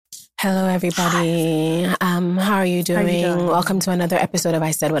Hello, everybody. How are you doing? Welcome to another episode of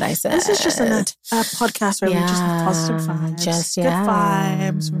I Said What I Said. This is just a podcast where we just have positive vibes. Good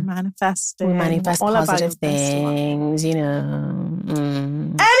vibes. We're manifesting. We manifest all positive things, you know.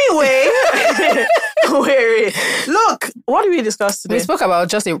 Anyway, look, what did we discuss today? We spoke about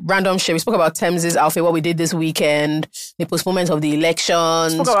just a random shit. We spoke about Thames' outfit, what we did this weekend, the postponement of the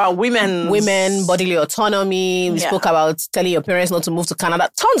elections. We spoke about women, bodily autonomy. We spoke about telling your parents not to move to Canada.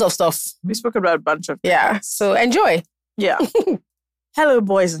 Tons of stuff. We spoke about a bunch of things. Yeah, so enjoy. Yeah. Hello,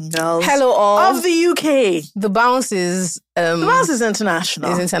 boys and girls. Hello, all. Of the UK. The bounce is... the bounce is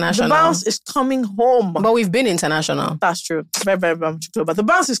international. The bounce is coming home. But we've been international. That's true. Very, very, very much true. But the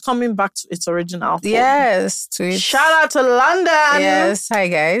bounce is coming back to its original form. Yes. Shout out to London. Yes. Hi,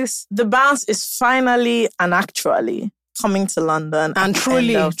 guys. The bounce is finally and actually coming to London. And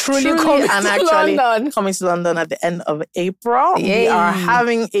truly coming to London. Coming to London at the end of April. Yay. We are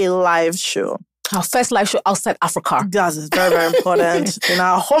having a live show. Our first live show outside Africa. That is very, very important. In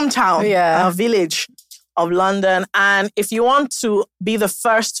our hometown, our village of London. And if you want to be the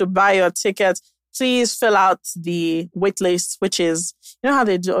first to buy your ticket, please fill out the wait list, which is, you know how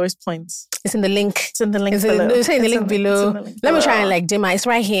they do always points? It's in the link. It's in the link below. It's in the link below. Let me try and dim it. It's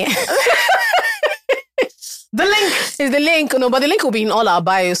right here. The link is the link. No, but the link will be in all our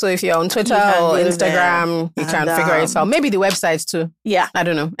bios. So if you're on Twitter or Instagram, you can figure it out. Maybe the website too. Yeah. I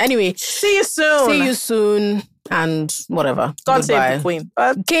don't know. Anyway. See you soon. And whatever. God save the Queen.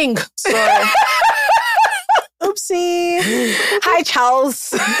 King. Sorry. Oopsie. Hi,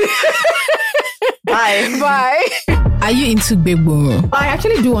 Charles. Bye. Are you into Bebo? I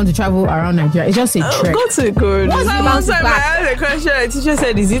actually do want to travel around Nigeria. It's just a trek. Go to good. What's the last time I asked a question, the teacher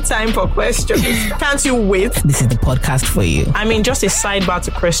said, is it time for questions? Can't you wait? This is the podcast for you. I mean, just a sidebar to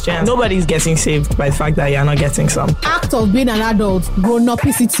Christians. Nobody's getting saved by the fact that you're not getting some. Act of being an adult,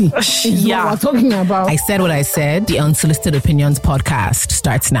 grown-upicity is what we're talking about. I Said What I Said, the Unsolicited Opinions podcast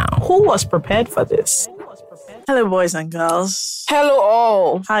starts now. Who was prepared for this? Hello, boys and girls. Hello,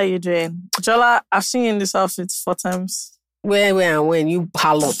 all. How are you doing? Jola, I've seen you in this outfit 4 times. Where, and when? You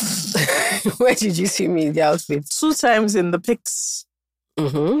pallot. Where did you see me in the outfit? 2 times in the pics.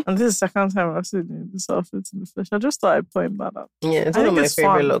 Mm-hmm. And this is the second time I've seen you in this outfit in the flesh. I just thought I'd point that out. Yeah, it's one of my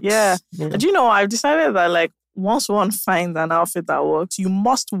favorite looks. Yeah. Do you know, I've decided that, once one finds an outfit that works, you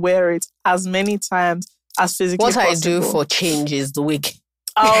must wear it as many times as physically possible. What I do for change is the wig.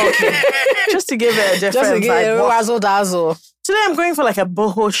 Oh, okay. Just to give it a different Just to give it a razzle dazzle. Today I'm going for a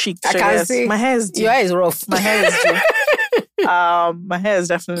boho chic. I can see. My hair is due. Your hair is rough. My hair is due. My hair is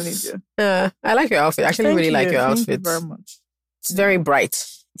definitely due. I like your outfit. I actually really like your outfit. Thank you very much. It's very bright.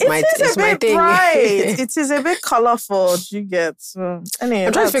 It's a bit bright. It is a bit colorful. You get. Anyway,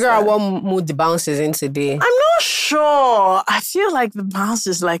 I'm trying to figure out what mood the bounce is in today. I'm not sure. I feel like the bounce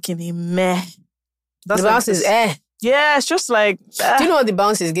is in a meh. The bounce is Yeah, it's just like... Do you know what the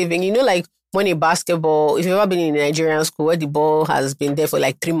bounce is giving? You know, when a basketball, if you've ever been in a Nigerian school where the ball has been there for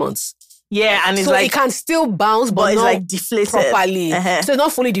 3 months. Yeah, and it's so it can still bounce, but it's not deflated properly. Uh-huh. So it's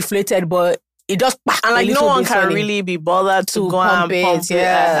not fully deflated, but it does... And no one can really be bothered to go pump and pump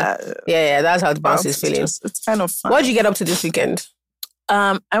it. Yeah, that's how the bounce is feeling. It's kind of fun. What did you get up to this weekend?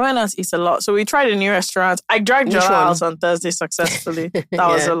 I went out to eat a lot. So we tried a new restaurant. I dragged Jola out on Thursday successfully. That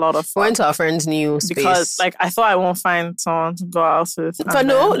was a lot of fun. We went to our friend's new space. Because I thought I won't find someone to go out with. But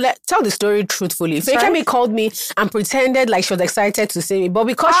tell the story truthfully. Fekemi called me and pretended like she was excited to see me. But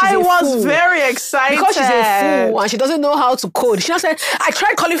because she's a fool, very excited. Because she's a fool and she doesn't know how to code. She said, I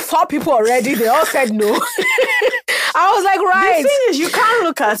tried calling 4 people already. They all said no. I was like, right. The thing is, you can't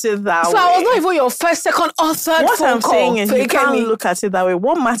look at it that way. So I was not even your first, second, or third What phone I'm call. saying is, you can't look at it that way.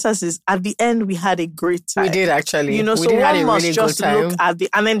 What matters is, at the end, we had a great time. We did, actually. So one must just look at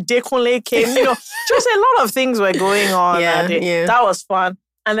and then Dekunle came, just a lot of things were going on. That was fun.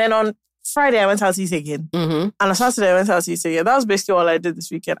 And then on Friday, I went out to eat again. Mm-hmm. And on Saturday, I went out to eat again. That was basically all I did this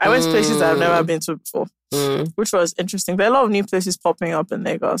weekend. I went to places that I've never been to before, which was interesting. There are a lot of new places popping up in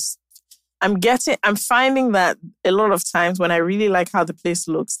Lagos. I'm finding that a lot of times when I really like how the place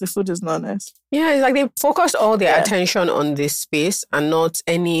looks, the food is not nice. Yeah, it's they focused all their attention on this space and not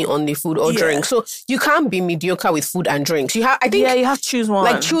any on the food or drink. So you can't be mediocre with food and drinks. You have to choose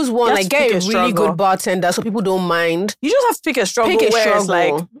one. Choose one. Get a really good bartender so people don't mind. You just have to pick a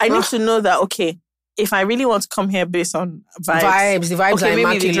struggle. I need to know that, okay, if I really want to come here based on vibes, the vibes are maybe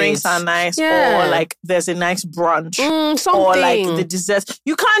immaculate. The drinks are nice, or there's a nice brunch, something. Or the dessert.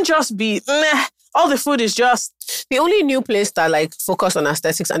 You can't just be all the food is just. The only new place that focus on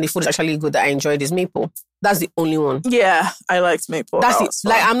aesthetics and the food is actually good that I enjoyed is Maple. That's the only one. Yeah, I liked Maple.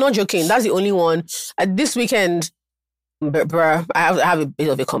 I'm not joking. That's the only one. This weekend, Bruh, I have a bit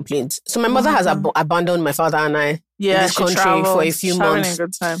of a complaint. So my mother has abandoned my father and I in this country for a few months. She's having a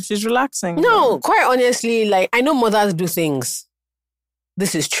good time. She's relaxing. No, quite honestly, like, I know mothers do things.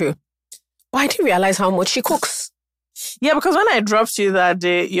 This is true. But I didn't realize how much she cooks. Yeah, because when I dropped you that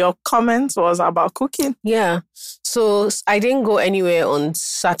day, your comment was about cooking. Yeah. So I didn't go anywhere on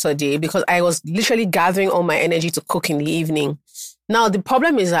Saturday because I was literally gathering all my energy to cook in the evening. Now, the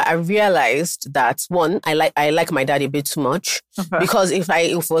problem is that I realized that, one, I like my dad a bit too much. Okay. Because if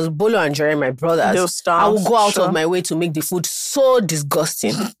it was Bolo and Jerry, my brothers, I would go out of my way to make the food so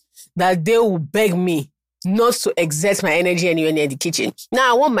disgusting that they will beg me not to exert my energy anywhere near the kitchen.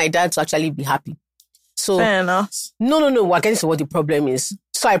 Now, I want my dad to actually be happy. So, fair enough. No. We're getting to what the problem is.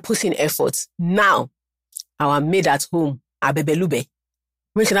 So I put in effort. Now, our maid at home, Abebelube,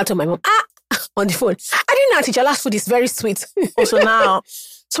 reaching out to my mom, on the phone. I didn't know teacher last food is very sweet. So now,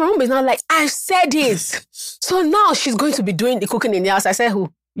 so my mom is now like, I said it. So now she's going to be doing the cooking in the house. I said,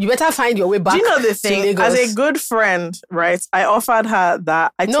 who? You better find your way back. Do you know the thing? As a good friend, right? I offered her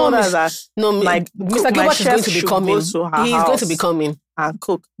that. I told her that. No, Mr. Gilbert is going to be coming. He's going to be coming and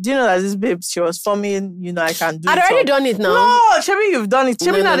cook. Do you know that this babe, she was forming, I can do it. I'd already done it now. No, Chemi, you've done it.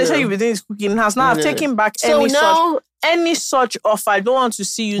 Chemi, now they say you've been doing this cooking in house. Now I've taken back any such offer. I don't want to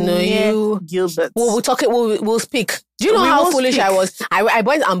see you near Gilbert. We'll talk it. We'll speak. Do you know how foolish I was? I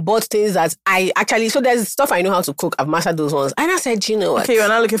went and bought things that I actually... So there's stuff I know how to cook. I've mastered those ones. And I said, you know what? Okay, you're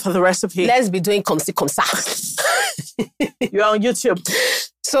not looking for the recipe. Let's be doing comme ça. You're on YouTube.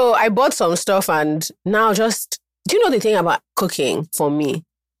 So I bought some stuff and now just... Do you know the thing about cooking for me?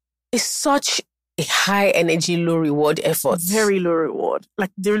 It's such a high energy, low reward effort. Very low reward.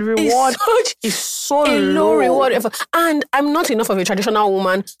 Like the reward is so low reward effort. And I'm not enough of a traditional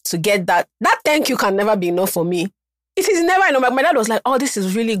woman to get that. That thank you can never be enough for me. It is never enough. My dad was like, oh, this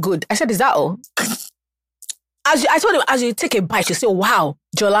is really good. I said, is that all? I told him, as you take a bite, you say, wow,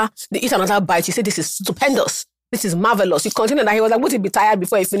 Jola, they eat another bite. You say, this is stupendous. This is marvelous. You continue that. He was like, would he be tired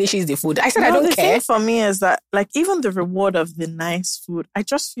before he finishes the food? I said, I don't care. The thing for me is that, like, even the reward of the nice food, I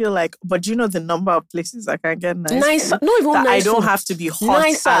just feel like, but you know the number of places I can get nice food? Not even that nice I don't food. Have to be hot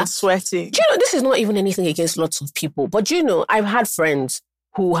and sweating. Do you know, this is not even anything against lots of people, but you know, I've had friends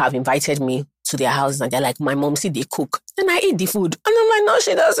who have invited me to their houses and they're like, my mom, see, they cook. And I eat the food. And I'm like, no,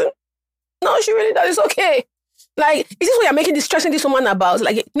 she doesn't. No, she really does. It's okay. Like, is this what you're making this stressing this woman about?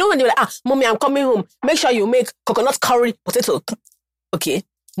 Like, you know when they're like, mommy, I'm coming home. Make sure you make coconut curry potato. Okay.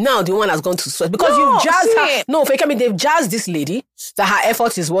 Now the woman has gone to sweat because you've jazzed her. No, they've jazzed this lady that her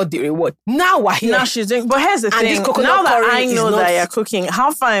effort is what they reward. Now we're here. Now she's doing, but here's the thing. Now that I know that you're cooking,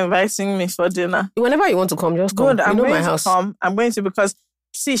 how far inviting me for dinner? Whenever you want to come, just come. Good, I'm going to come. I'm going to because,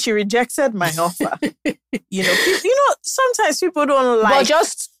 see, she rejected my offer. Sometimes people don't like. But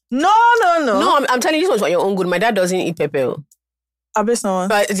just... No, I'm telling you, this one's for your own good. My dad doesn't eat pepper. But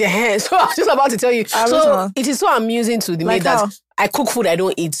yeah, so I was just about to tell you. So it is so amusing to the maid that I cook food I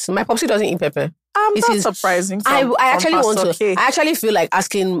don't eat. My popsy doesn't eat pepper. That's surprising. I actually want to. I actually feel like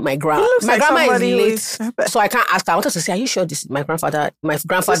asking my grandma. My grandma is late, so I can't ask her. I wanted to say, are you sure this is my grandfather? My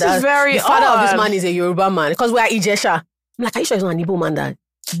grandfather, this is very the father of this man is a Yoruba man because we are Ijesha. I'm like, are you sure it's not an Igbo man that?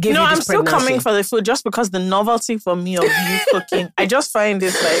 I'm still coming for the food just because the novelty for me of you cooking. I just find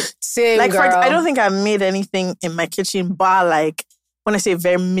it like same like girl. I don't think I've made anything in my kitchen bar like when I say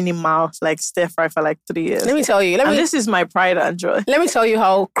very minimal, like stir fry for like 3 years. Let me tell you. This is my pride and joy. Let me tell you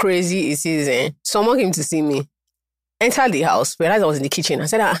how crazy it is. Someone came to see me, entered the house, realized I was in the kitchen. I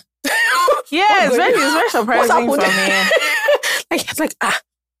said, yeah, it's very surprising for me. It's like,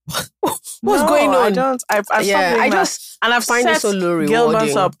 what's going on? I've find it so low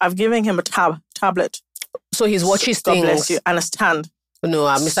rewarding. Up. I've given him a tablet. So he watches things. God bless you. And a stand. No,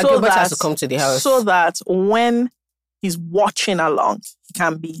 Mr. Gilbert has to come to the house. So that when he's watching along, he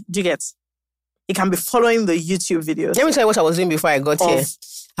can be following the YouTube videos. Let me tell you what I was doing before I got here.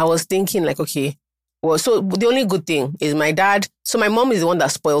 I was thinking like, okay, well, so the only good thing is my dad. So my mom is the one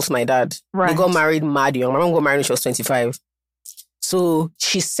that spoils my dad. Right. They got married mad young. My mom got married when she was 25. So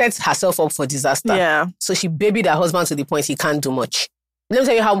she sets herself up for disaster. Yeah. So she babied her husband to the point he can't do much. Let me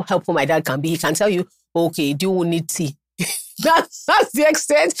tell you how helpful my dad can be. He can tell you, okay, do you need tea? That's the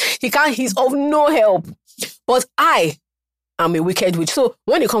extent. He's of no help. But I am a wicked witch. So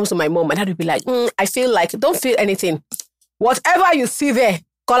when it comes to my mom, my dad will be like, I feel like, don't feel anything. Whatever you see there,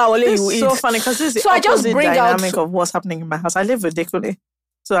 call our you eat. It's so funny because this is the opposite dynamic of what's happening in my house. I live with Dekone.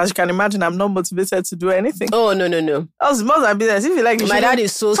 So as you can imagine, I'm not motivated to do anything. Oh, no. I was more than business. If you like, my dad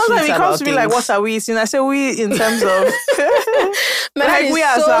is so sweet. Sometimes he comes to me like, what are we eating? I say, we in terms of... my dad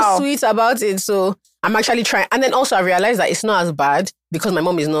is so sweet about it. So I'm actually trying. And then also I realized that it's not as bad because my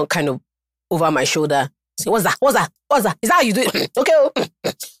mom is not kind of over my shoulder Say, what's that? Is that how you do it? Okay.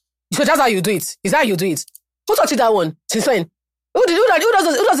 So that's how you do it. Is that how you do it? Who taught you that one? Since when? Who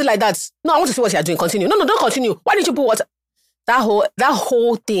does it like that? No, I want to see what you're doing. Continue. No, don't continue. Why did you put water? That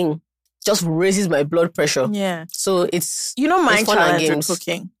whole thing just raises my blood pressure. Yeah. So it's my challenge with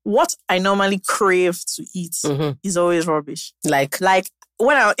cooking. What I normally crave to eat is always rubbish. Like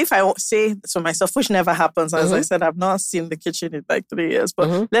if I say to myself, which never happens, as I said, I've not seen the kitchen in like 3 years.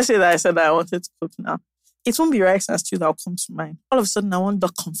 But let's say that I said that I wanted to cook now. It won't be rice and stew that will come to mind. All of a sudden, I want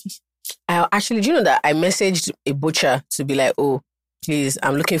duck confit. Do you know that I messaged a butcher to be like, oh, please,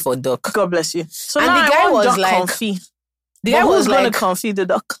 I'm looking for duck. God bless you. So and now the guy was duck like, confit. The guy was going to confit the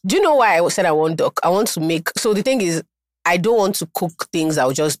duck. Do you know why I said I want duck? I want to make... So the thing is, I don't want to cook things that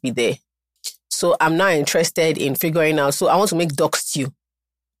will just be there. So I'm now interested in figuring out... So I want to make duck stew.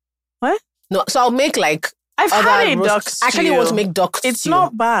 What? No, so I'll make like... I've had a duck stew. I actually want to make duck stew. It's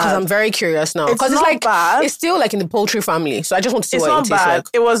not bad. Because I'm very curious now. Because it's like bad. It's still like in the poultry family. So I just want to see what it tastes like.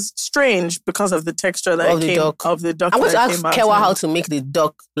 It was strange because of the texture that of the duck. Of the duck. I want to ask Kewa how to make the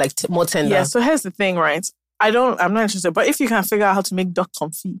duck like more tender. Yeah, so here's the thing, right? I'm not interested. But if you can figure out how to make duck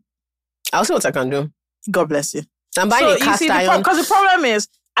confit, I'll see what I can do. God bless you. I'm buying a cast iron. Because the problem is,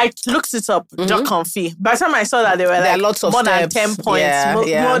 I looked it up, duck confit. By the time I saw that, there were lots of more steps. than 10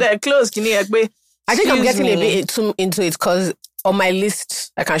 points. More than close. I think I'm getting a bit too into it because on my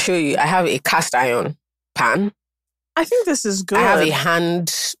list, I can show you, I have a cast iron pan. I think this is good. I have a hand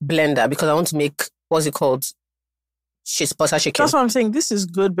blender because I want to make, what's it called? Butter chicken. That's what I'm saying. This is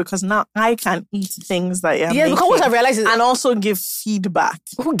good because now I can eat things that you're making. Because what I realized is... And also give feedback.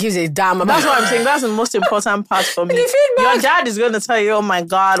 Who gives a damn about... That's what I'm saying. That's the most important part for me. The feedback. Your dad is going to tell you, oh my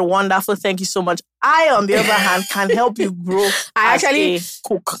God, wonderful, thank you so much. I, on the other hand, can help you grow as a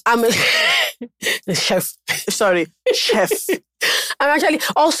cook. I'm a chef. Sorry, chef. I'm actually...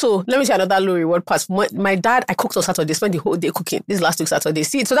 Also, let me say another low reward part. My dad, I cooked on Saturday, spent the whole day cooking. This last week Saturday.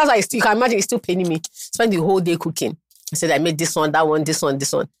 See, so that's why you can imagine it's still paining me. Spent the whole day cooking. I said I made this one, that one, this one,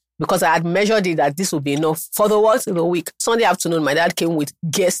 this one. Because I had measured it that this would be enough for the what? The week. Sunday afternoon, my dad came with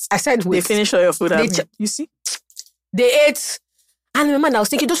guests. I said with... They finished all your food. You see? They ate. And remember, I was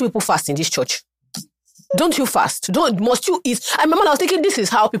thinking, those people fast in this church. Don't you fast? Must you eat? I remember I was thinking, this is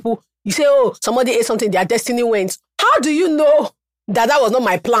how people... You say, oh, somebody ate something, their destiny went. How do you know that was not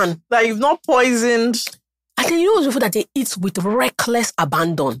my plan? That you've not poisoned? I think you know those food that they eat with reckless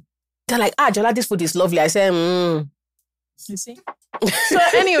abandon. They're like, Jola, this food is lovely. I say, You see? So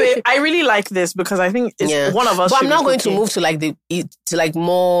anyway, I really like this because I think it's one of us. But I'm not going to move to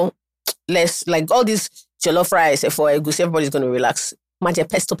more, less, like all these jollof rice for egusi. Everybody's going to relax. Magic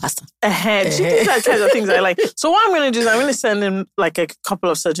pesto pasta. These are kind of things I like. So what I'm going to do is I'm going to send him like a couple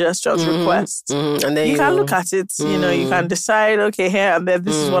of suggestions, requests. And then you can look at it. You know, you can decide, okay, here and there,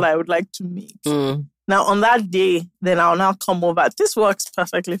 this is what I would like to make. Now, on that day, then I'll now come over. This works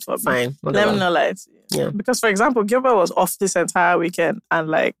perfectly for me. Fine. Let me know, like, because, for example, Gilbert was off this entire weekend, and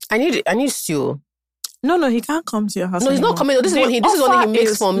like, I need stew. No, he can't come to your house. No, he's not coming. This is what he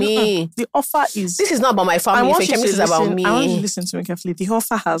makes for me. The offer is. This is not about my family. This is about me. I want you to listen to me carefully. The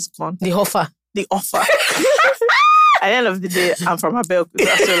offer has gone. The offer. At the end of the day, I'm from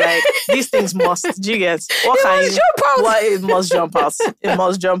Abeokuta, so like these things must. Do you get? It must jump out. It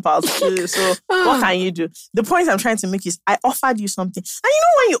must jump out. So what can you do? The point I'm trying to make is, I offered you something, and you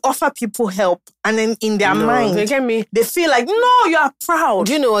know when you offer people help, and then in their mind, they feel like, no, you are proud.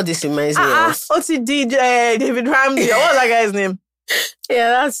 Do you know what this reminds me of? OTD David Ramsey. What was that guy's name?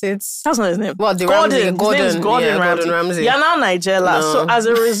 Yeah, that's it. That's not his name. What, Gordon. His name is Gordon Ramsay. You're now Nigella. No. So as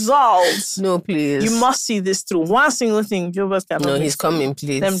a result... No, please. You must see this through. One single thing, Gilbert cannot... No, he's coming,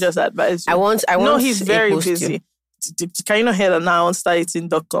 please. Let me just advise you. I want no, he's very busy. Can you not hear that now I want to start eating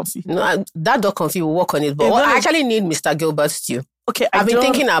duck confit? No, that duck confit will work on it. But I actually need Mr. Gilbert's stew. Okay, I've been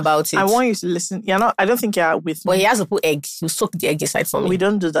thinking about it. I want you to listen. I don't think you're with me. But he has to put egg. He'll soak the egg inside for me. We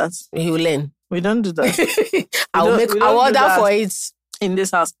don't do that. He'll learn. We don't do that. I'll order for it. In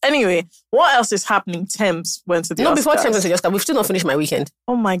this house. Anyway, what else is happening? Thames went to the Oscars. Before Thames went to the Oscars. We've still not finished my weekend.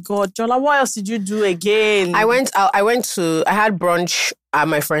 Oh my God, Jola, what else did you do again? I had brunch at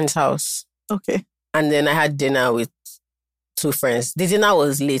my friend's house. Okay. And then I had dinner with 2 friends. The dinner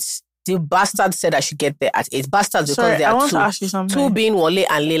was late. The bastard said I should get there at 8. Bastards because there are 2. I want to ask you something. 2 being Wale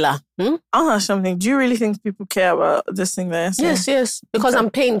and Leila. I want to ask you something. Do you really think people care about this thing there? Yes. Because I'm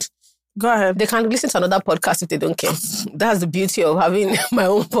pained. Go ahead. They can listen to another podcast if they don't care. That's the beauty of having my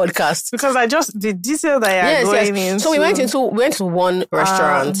own podcast. Because the detail that you're going into. So we went to one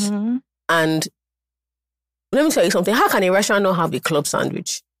restaurant, and let me tell you something. How can a restaurant not have a club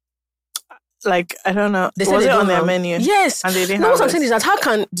sandwich? like, I don't know. They said was it on their menu? Yes. And they didn't what I'm saying is that how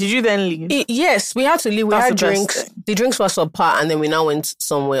can... Did you then leave? Yes, we had to leave. We had drinks. The drinks were subpar, and then we now went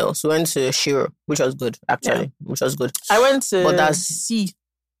somewhere else. We went to Shiro, which was good, actually. Yeah. Which was good. I went to... But that's...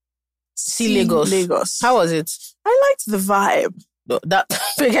 C Lagos. How was it? I liked the vibe. No, that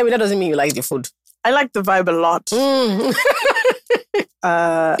doesn't mean you like the food. I like the vibe a lot.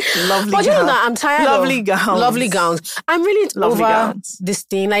 Lovely but you know that I'm tired lovely gowns. Lovely gowns. I'm really lovely over gowns. This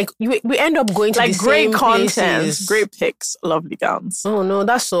thing. Like, we end up going to like the great same content, places. Great pics, lovely gowns. Oh no,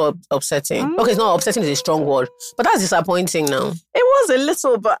 that's so upsetting. Okay, it's not upsetting, is a strong word. But that's disappointing now. It was a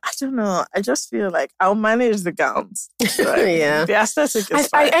little, but I don't know. I just feel like I'll manage the gowns. Right? Yeah. The aesthetic is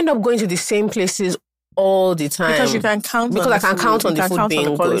fine. I end up going to the same places all the time. Because you can count because on I can count on the food being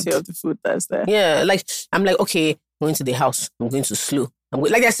good. The quality of the food that's there. Yeah, like, I'm like, okay, I'm going to the house. I'm going to Slow.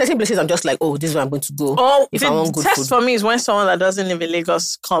 Like, there's certain places I'm just like, oh, this is where I'm going to go. Oh, if I want good food. The test for me is when someone that doesn't live in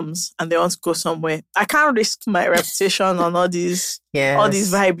Lagos comes and they want to go somewhere. I can't risk my reputation on all these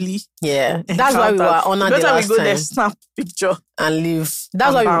vibely. Yeah, that's why we were honored the last time. We go there, snap picture and leave.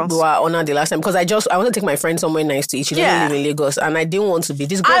 That's why we were honored the last time, because I wanted to take my friend somewhere nice to eat. She doesn't live in Lagos, and I didn't want to be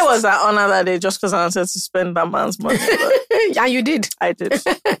this. I was at honor that day just because I wanted to spend that man's money. And you did. I did.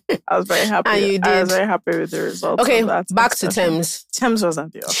 I was very happy. And you did. I was very happy with the results. Okay, of that back to Thames. Thames was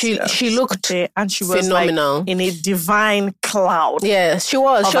at the office. She looked and she was phenomenal, like in a divine cloud. Yeah, she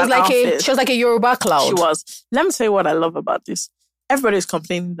was. She was like a Yoruba cloud. She was. Let me tell you what I love about this. Everybody is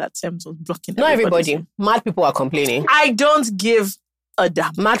complaining that Thames was blocking. Not everybody. Mad people are complaining. I don't give a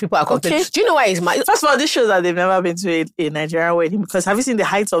damn. Mad people are complaining. Okay. Do you know why it's mad? First of all, this shows that they've never been to a Nigerian wedding, because have you seen the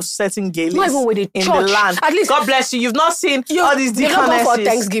height of certain gays in the land? At least, God bless you. You've not seen all these deaconesses. For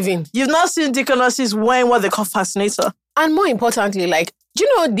Thanksgiving. You've not seen deaconesses wearing what they call fascinator. And more importantly, like, do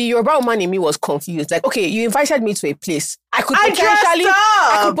you know, the Yoruba woman in me was confused. Like, okay, you invited me to a place. I could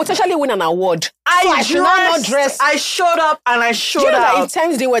potentially win an award. I should not dress. I showed up and I showed out. You know that in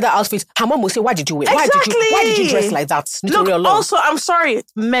times they wear that outfit, her mom will say, why did you wear? Exactly. Why did you dress like that? Look, also, I'm sorry,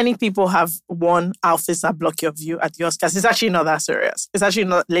 many people have worn outfits that block your view at the Oscars. It's actually not that serious. It's actually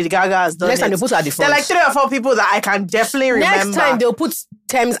not. Lady Gaga has done Next time they put her at the front. There are like 3 or 4 people that I can definitely remember. Next time they'll put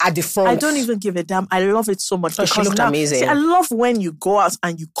Thames at the front. I don't even give a damn. I love it so much. Oh, she looked amazing. See, I love when you go out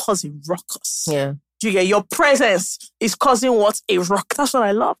and you cause a ruckus. Yeah. You get your presence is causing what? A rock. That's what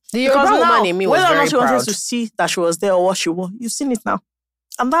I love. The Yoruba woman in me was very proud. Whether or not you wanted to see that she was there or what she wore, you've seen it now.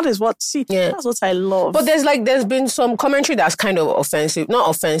 And that is that's what I love. But there's been some commentary that's kind of offensive.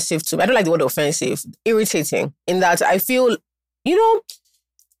 Not offensive to me. I don't like the word offensive. Irritating. In that I feel,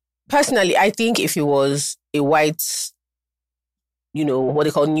 personally, I think if it was a white, what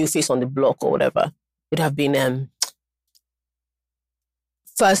they call new face on the block or whatever, it would have been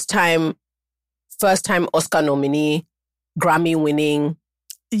first time Oscar nominee, Grammy winning,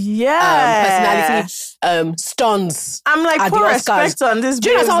 personality, stuns. I'm like, poor respect on this. Do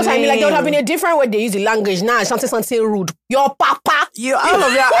you know sometimes I mean, like, there would have been a different way they use the language now. Something rude. Your papa. All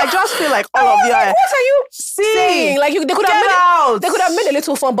of you. I just feel like all of you. What are you saying? Like, they could have made a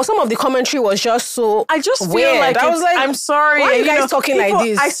little fun, but some of the commentary was just so. I just weird. feel like, I was like, I'm sorry. Why are you guys talking like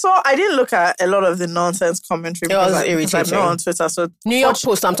this? I didn't look at a lot of the nonsense commentary. It was irritating. I'm not on Twitter, so New York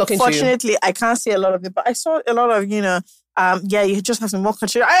Post. I'm talking to you. Fortunately, I can't see a lot of it, but I saw a lot of you just have to more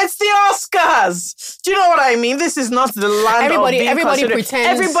consider. It's the Oscars. Do you know what I mean? This is not the land everybody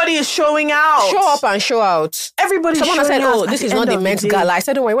pretends. Everybody is showing out. Show up and show out. Someone said, "Oh, this is not the Met Gala." I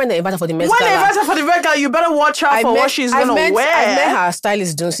said, "Don't worry. When they invite her for the Met Gala, you better watch out for what she's gonna wear." I met her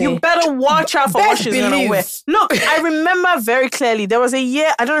stylist. You better watch out for what she's gonna wear. Look, I remember very clearly. There was a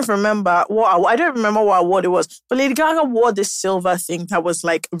year. I don't remember what award it was, but Lady Gaga wore this silver thing that was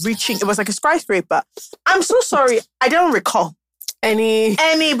like reaching. It was like a skyscraper. I'm so sorry. I don't recall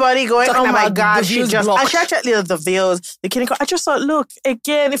anybody going, oh my God, she actually the veils, the kidding. I just thought, look,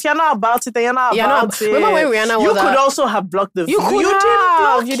 again, if you're not about it, then you're not about it. Remember when Rihanna was could also have blocked the view.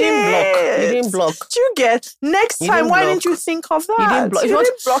 You didn't block. Do you get? Next time, why didn't you think of that? You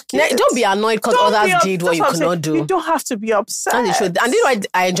didn't block it. Don't be annoyed because others did what you could not do. You don't have to be upset. And this is why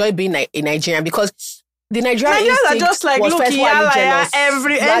I enjoy being a Nigerian, because the Nigerians are just like, look, anybody,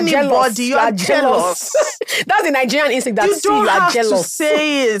 you are jealous. That's the Nigerian instinct that you are jealous. You don't have to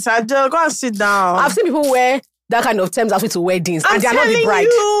say it. Go and sit down. I've seen people wear that kind of Thames outfit to weddings, and they're not the bride.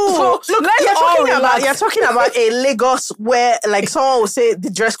 So, look, you're talking about a Lagos where, like, someone will say the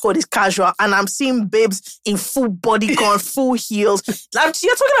dress code is casual, and I'm seeing babes in full bodycon, full heels. Like,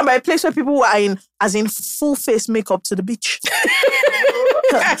 you're talking about a place where people are in as in full face makeup to the beach.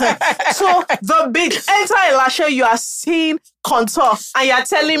 So the beach, enter Elisha, you are seeing contour, and you're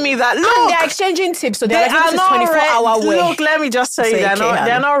telling me that, look, they're exchanging tips, so they're like, this is 24-hour way. Look, let me just tell you,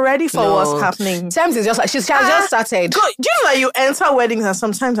 they're not ready for what's happening. Thames is just like, she has just started. Do you know that you enter weddings and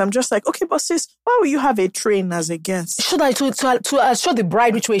sometimes I'm just like, okay, but sis, why will you have a train as a guest? Should I to show the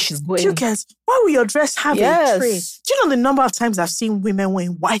bride which way she's going? You guess, why will your dress have a train? Do you know the number of times I've seen women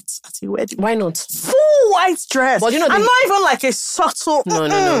wearing white at a wedding? Why not? Full white dress. But you know, and not even like a subtle.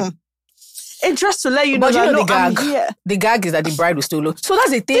 No. A dress to let you know. But that you know the gag. The gag is that the bride will still look. So that's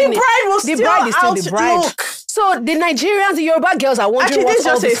the thing. The bride is still the bride. Look. So the Nigerians, the Yoruba girls are wondering what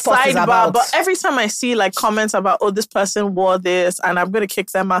all this fuss is about. But every time I see like comments about, oh, this person wore this and I'm going to kick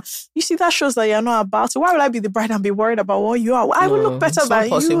them out, you see, that shows that you're not about it. Why would I be the bride and be worried about what you are? I will look better than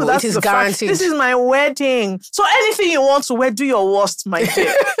you. That's the guaranteed. This is my wedding. So anything you want to wear, do your worst, my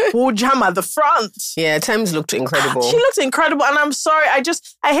dear. We'll jam at the front. Yeah, Thames looked incredible. She looked incredible. And I'm sorry,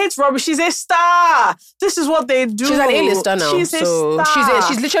 I hate rubbish. She's a star. This is what they do. She's an A-lister now. She's a star.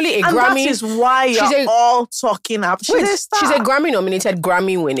 She's literally a Grammy. And that is why you're all talking up. She's a Grammy-nominated,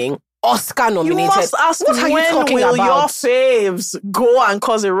 Grammy-winning, Oscar-nominated. You must ask, what are you talking about? Your faves go and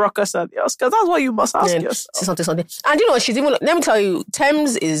cause a ruckus at the Oscars? That's what you must ask yourself. Something. And you know, let me tell you,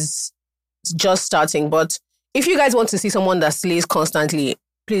 Thames is just starting, but if you guys want to see someone that slays constantly,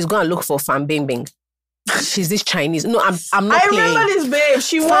 please go and look for Fan Bing Bing. She's this Chinese. No, I'm not playing. I remember this babe.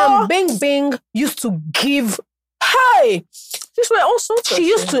 She Fan Bing Bing used to give, hey! These were all sorts She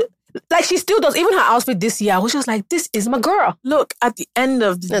used to... Like, she still does. Even her outfit this year, I was just like, this is my girl. Look, at the end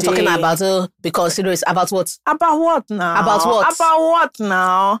of the day... talking about her because it's about what? About what now? About what? About what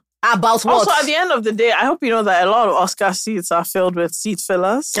now? About what? Also, at the end of the day, I hope you know that a lot of Oscar seats are filled with seat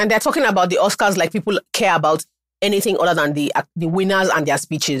fillers. And they're talking about the Oscars like people care about anything other than the winners and their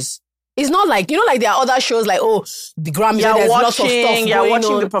speeches. It's not like, you know, like there are other shows like, oh, the Grammys, there's lots of stuff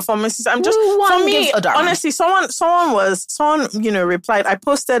watching the performances. I'm just, for me, honestly, someone, replied, I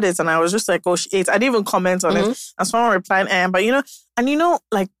posted it and I was just like, oh, shit. I didn't even comment on it. And someone replied, but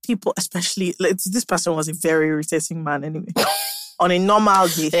like people, especially, like, this person was a very irritating man anyway. On a normal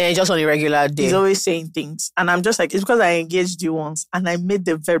day. Yeah, just on a regular day. He's always saying things. And I'm just like, it's because I engaged you once and I made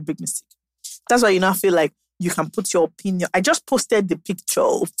the very big mistake. That's why you now feel like you can put your opinion. I just posted the picture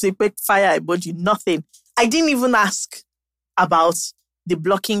of the big fire emoji, nothing. I didn't even ask about the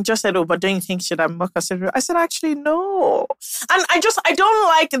blocking. Just said, oh, but don't you think should I mock? I said, actually, no. And I don't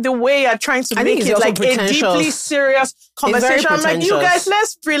like the way you're trying to make it like a deeply serious conversation. I'm like, you guys,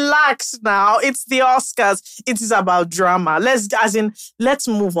 let's relax now. It's the Oscars. It is about drama. Let's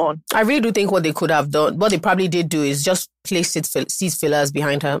move on. I really do think what they could have done, what they probably did do is just place seat fillers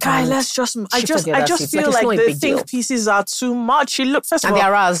behind her. Guy, let's just... I just feel like the think pieces are too much. She looked... First of all,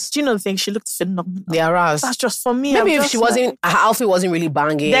 they're Raz. Do you know the thing? She looked phenomenal. They are Raz. That's just for me. Maybe if she wasn't... Her outfit wasn't really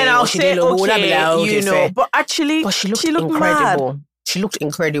banging. Then I'll say, okay, But actually, she looked incredible. Mad. She looked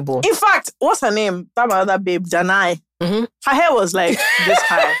incredible. In fact, what's her name? That other babe, Danai. Her hair was like this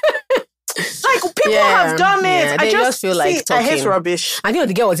high. Like, people have done it. Yeah, I just feel like talking. I hate rubbish. I think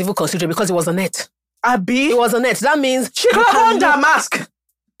the girl was even considered because it was a net. It was a net. That means she could have worn damask.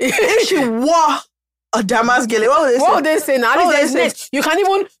 If she wore a damask gele, what would they say? Now this net. You can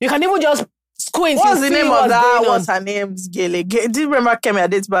even just squint. What's the name of that? What's her name's gele? Do you remember Kemi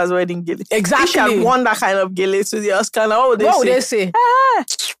Adetiba's wedding gele? Exactly. If she had worn that kind of gele to the Oscar, what would they say?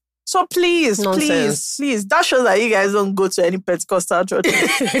 So please, that shows that you guys don't go to any Pentecostal church.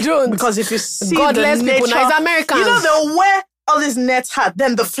 They don't. Because if you see godless the nature, people, now it's Americans. You know, they'll wear all this net hat,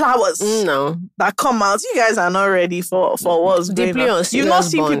 then the flowers that come out. You guys are not ready for what's going on. You not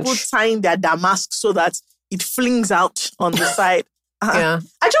see people tying their damask so that it flings out on the side. Yeah.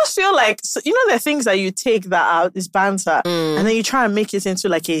 I just feel like, the things that you take that out is banter and then you try and make it into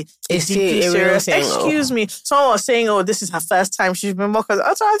like a deeply serious thing. Excuse me. Someone was saying, oh, this is her first time she's been mocked.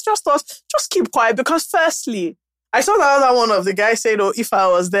 I just thought, just keep quiet because firstly, I saw the other one of the guy saying, oh, if I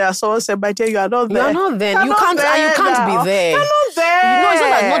was there, someone said, my dear, you are not there. You're not there. You can't be there. You're not there.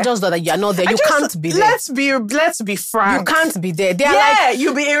 It's not just that you're not there. You can't be there. Let's be frank. You can't be there.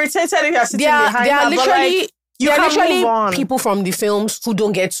 You'll be irritated if you're sitting behind her. They are literally people from the films who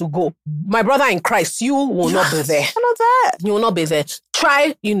don't get to go. My brother in Christ, you will not be there. I'm not there. You will not be there.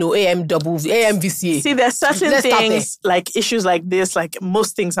 Try, AMVCA. See, there's certain things, like issues like this, like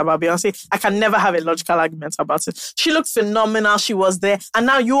most things about Beyonce, I can never have a logical argument about it. She looked phenomenal. She was there. And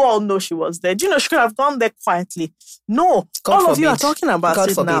now you all know she was there. Do you know she could have gone there quietly? No. God all forbid. Of you are talking about God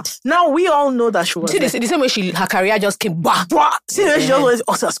it forbid. now. Now we all know that she was there. See, the same way her career just came, bah. See, she always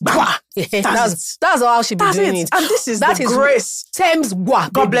utters, bah. That's how she be doing it. And this is the grace. Thames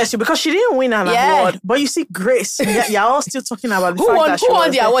WAP. God bless you, because she didn't win an award. But you see, grace. You're all still talking about the fact that she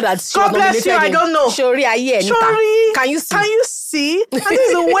won the award that she God bless you, I don't know. Shori, can you see? And this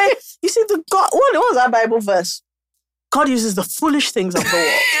is the way, you see, the God, what was that Bible verse? God uses the foolish things of the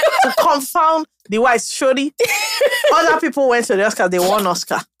world to confound the wise. Shori, other people went to the Oscar, they won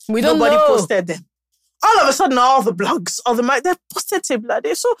Oscar. Nobody posted them. All of a sudden, all the blogs, they posted tape like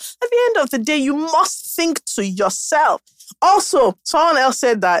this. So at the end of the day, you must think to yourself. Also, someone else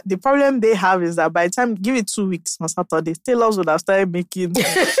said that the problem they have is that by the time, give it 2 weeks on Saturday, tailors would have started making...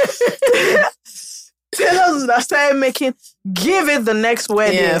 Tailors would have started making... Give it the next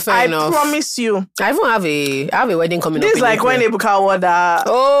wedding. Yeah, fair enough. Promise you. I even have a wedding coming up. This is like when Ebuka Wada...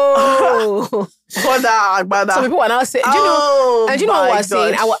 Oh... So people are now saying, do you know what I was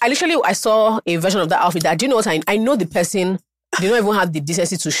saying? I saw a version of that outfit that, do you know what I know the person did not even have the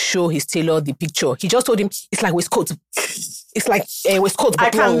decency to show his tailor the picture. He just told him it's like waistcoat. It's like a waistcoat.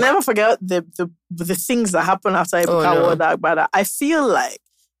 I can never forget the things that happen after Ebuka Wada Agbada. I feel like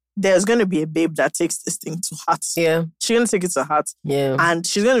there's going to be a babe that takes this thing to heart. Yeah. She's going to take it to heart. Yeah. And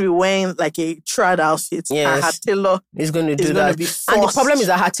she's going to be wearing like a trad outfit. Yes. And her tailor is going to do that. And the problem is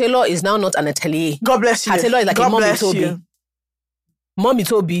that her tailor is now not an atelier. God bless you. Her tailor is like a mommy Toby. Mommy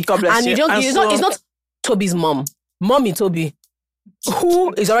Toby. God bless you. And it's not Toby's mom. Mommy Toby,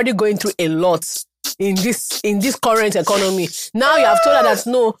 who is already going through a lot in this current economy. Now you have told her that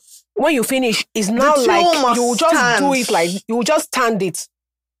no, when you finish, it's now like you will just do it, like you will just stand it.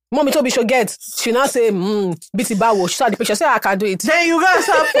 Mommy Toby should get. She now say, Bitty Bawo. She saw the picture. Say, I can do it. Then you guys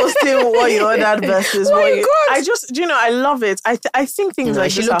start posting what you ordered versus what you... I just, I love it. I think things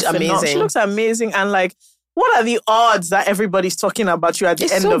like she this looked are amazing. Phenomenal. She looks amazing. And like, what are the odds that everybody's talking about you at the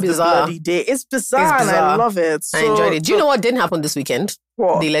end of the bloody day? It's bizarre, and I love it. I enjoyed it. Do you know what didn't happen this weekend?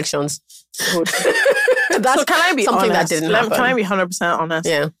 What? The elections. Good. So can I be something honest? That didn't happen? Can I be 100% honest?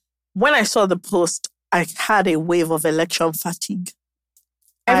 Yeah. When I saw the post, I had a wave of election fatigue.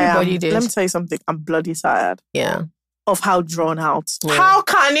 Everybody did. Let me tell you something. I'm bloody tired. Yeah. Of how drawn out. Yeah. How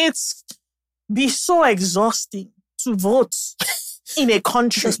can it be so exhausting to vote in a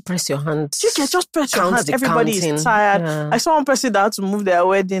country? Just press your hand. You can just press your hand. Everybody is tired. Yeah. I saw one person that had to move their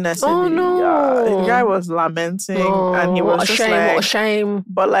wedding. I said, oh no. Yeah. The guy was lamenting. And he was just like... What a shame.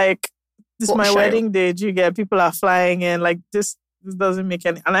 But like, this is my wedding day. Do you get? People are flying in. Like, this doesn't make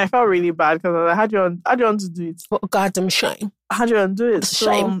any... And I felt really bad because I was like, how do you want to do it? What a goddamn shame. How do you want to do it?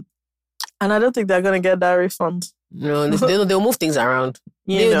 Shame. And I don't think they're going to get that refund. No, they'll move things around.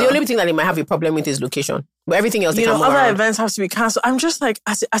 The only thing that they might have a problem with is location. But everything else, they can move other around. events have to be cancelled. I'm just like,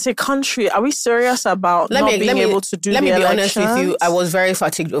 as a country, are we serious about not being able to do the elections? Let me be honest with you. I was very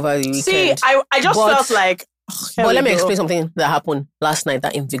fatigued over the weekend. See, I just felt like... But let me explain something that happened last night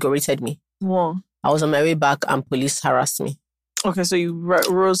that invigorated me. What? I was on my way back and police harassed me. Okay, so you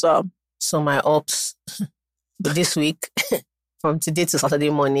rose up. So my ops this week, from today to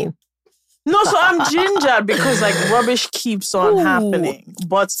Saturday morning. No, so I'm gingered because like rubbish keeps on happening.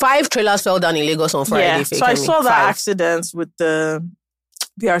 But 5 trailers fell down in Lagos on Friday. Yeah, so I saw the accidents with the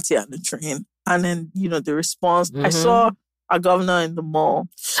BRT and the train. And then, the response. Mm-hmm. I saw a governor in the mall.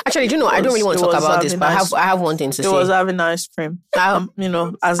 Actually, do you know, I don't really want to talk about this, but I have one thing to say. It was having ice cream.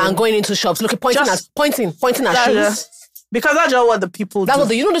 And going into shops, pointing at shoes. Because that's just what the people do. That's what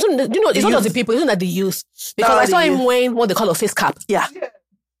it's not just the people, it's not the youth. Because I saw him wearing what they call a face cap. Yeah.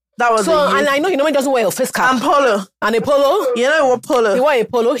 That was and I know he doesn't wear a face cap. And polo. And a polo. You know what polo? He wore a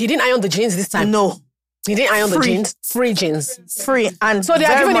polo. He didn't iron the jeans this time. No. He didn't iron the jeans. Free jeans. Free. And so they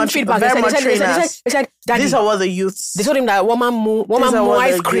are giving him feedback. They said, these are what the youths. They told him that woman more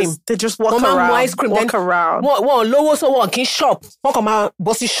ice cream. They just walk around. More ice cream. Walk around. One lower so one can shop. Walk around.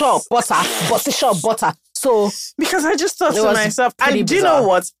 Bossy shop. Butter. So because I just thought to myself, and do you know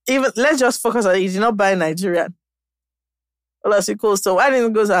what? Even let's just focus on it. You did not buy Nigerian. Well, that's cool. So why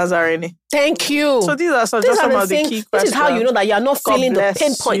didn't it go to Azarene? Thank you. So these are some of the key questions. This is how you know that you are not feeling the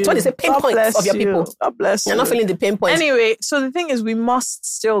pain point. What is the pain point of your people? God bless you. You're not feeling the pain point. Anyway, so the thing is, we must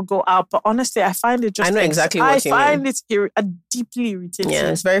still go out. But honestly, I find it just... I know exactly what you mean. I find it deeply irritating. Yeah,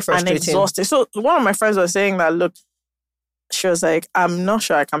 it's very frustrating. And exhausting. So one of my friends was saying that, look, she was like, I'm not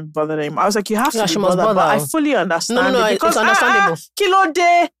sure I can be bothered anymore. I was like, you have to be bothered. But I fully understand it. Because it's understandable. Kilo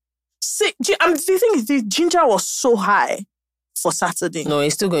day. The thing is, the ginger was so high for Saturday. No,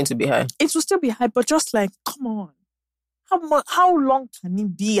 it's still going to be high. It will still be high, but just like, come on. How long can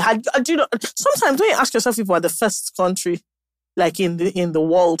it be? Sometimes when you ask yourself if we're the first country, like in the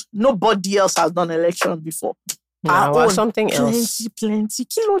world, nobody else has done election before. Or something else. Plenty.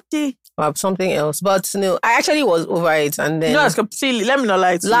 Kilo day. Something else. But no, I actually was over it. And then... No, it's completely... Let me not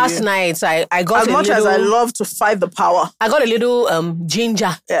lie to you. Last night, I got as much as I love to fight the power. I got a little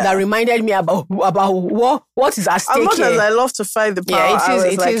ginger that reminded me about what is at stake. As much as I love to fight the power,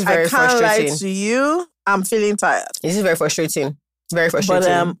 it is very frustrating. I can't lie to you. I'm feeling tired. This is very frustrating. Very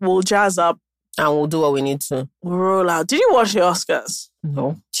frustrating. But we'll jazz up. And we'll do what we need to. We'll roll out. Did you watch the Oscars?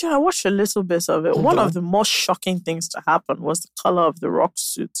 No. I watched a little bit of it. One of the most shocking things to happen was the color of the Rock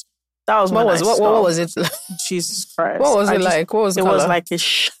suit. That was what was it like? Jesus Christ. What was it like? What was the color? It was like a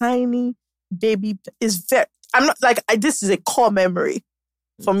shiny baby. I'm not like, this is a core memory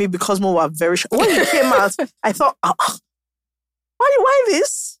for me because Mo were very shocking. When it came out, I thought, why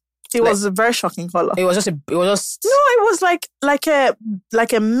this? It was a very shocking color. It was just. No, it was like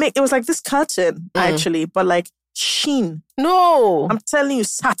a mix. It was like this curtain actually, but like sheen. No, I'm telling you,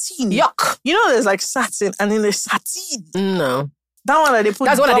 satin. Yuck. You know, there's like satin, and then there's satin. No, that one that they put.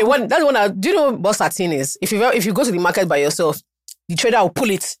 That's one. That's one. Do you know what satin is? If you go to the market by yourself, the trader will pull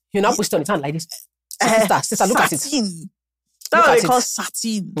it. You now push it on his hand like this. Sister, look at it. That's what they call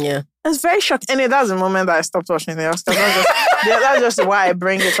satin. Yeah. It's very shocking. And that's the moment that I stopped watching the Oscars. That's just why I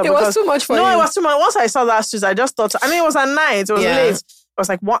bring it up. It was too much for you. No, it was too much. Once I saw that suit, I just thought, it was at night. It was late. I was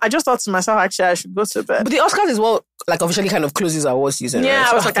like, I just thought to myself, actually, I should go to bed. But the Oscars is what, like, officially kind of closes our award season. Yeah,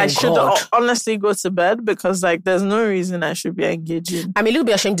 right? I was like, I should honestly go to bed because, like, there's no reason I should be engaging. I'm a little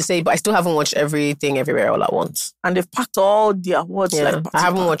bit ashamed to say, but I still haven't watched Everything Everywhere All at Once. And they've packed all the awards. Yeah, I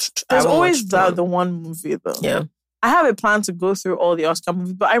haven't watched. There's always the one movie, though. Yeah. I have a plan to go through all the Oscar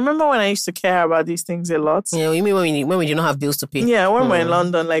movies, but I remember when I used to care about these things a lot. Yeah, you mean when we did not have bills to pay? Yeah, when we're in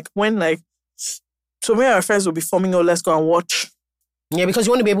London, so me and our friends will be forming, let's go and watch. Yeah, because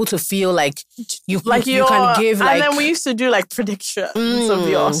you want to be able to feel like you can give like... And then we used to do like predictions of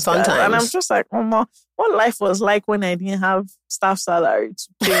the Oscars. Sometimes. And I'm just like, what life was like when I didn't have staff salary to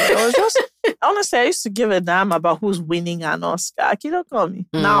pay. I was just... Honestly, I used to give a damn about who's winning an Oscar. You don't call me.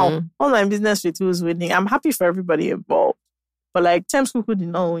 Now, all my business with who's winning. I'm happy for everybody involved. But like, Thames Cuckoo did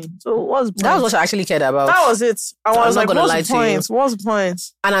not win. So what's the point? That was what I actually cared about. That was it. I was like, what's the point? What's the point?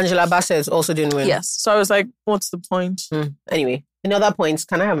 And Angela Bassett also didn't win. Yes. So I was like, what's the point? Anyway, any other points?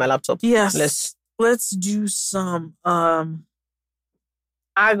 Can I have my laptop? Yes. Let's do some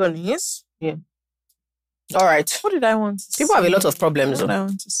agonies. Yeah. All right. What did I want to say? People have a lot of problems. What did I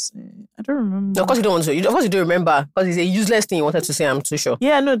want to say? I don't remember. No, of course you don't want to. Of course you do remember. Because it's a useless thing you wanted to say, I'm too sure.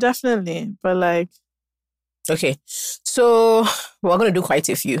 Yeah, no, definitely. But like... Okay. So, we're going to do quite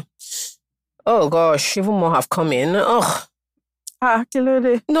a few. Oh, gosh. Even more have come in. Oh.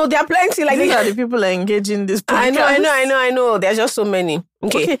 No, there are plenty. Like these are the people that engage in this podcast. I know. There's just so many.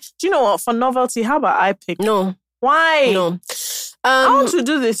 Okay. Do you know what? For novelty, how about I pick? No. Why? No. I want to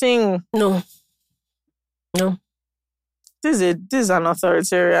do the thing. No. This is an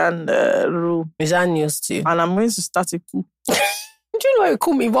authoritarian rule. Is that news to you? And I'm going to start a coup. Do you know a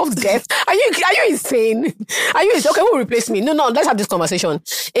coup involves death? Are you insane? Okay, who will replace me? No, let's have this conversation.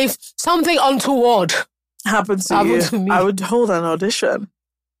 If something untoward happened to me, I would hold an audition.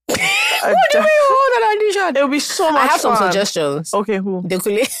 What do you mean hold an audition? It would be so much fun. I have some suggestions. Okay, who?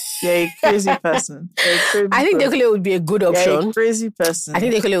 Dekule. Yeah, a crazy person. I think Dekule would be a good option. Yeah, a crazy person. I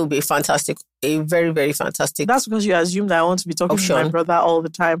think Dekule would be fantastic. A very, very fantastic. That's because you assume that I want to be talking to my brother all the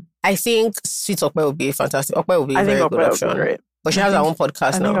time. I think Sweet Okpe would be fantastic. Okpe would be a very good option. Would be great. But she has her own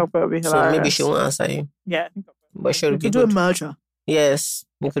podcast now. I think Okpe would be hilarious. So maybe she won't answer you. Yeah. But she would be good. We could do a merger. Yes,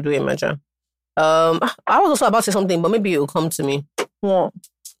 we could do a merger. I was also about to say something, but maybe it will come to me. What?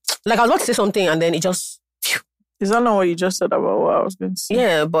 Like I was about to say something and then it just... Is that not what you just said about what I was going to say?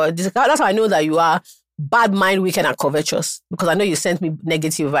 Yeah, but that's how I know that you are bad mind, wicked and covetous. Because I know you sent me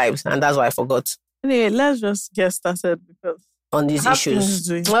negative vibes and that's why I forgot. Anyway, let's just get started because... On these issues.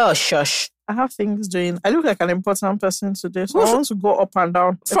 Oh, shush. I have things doing. I look like an important person today, so I want to go up and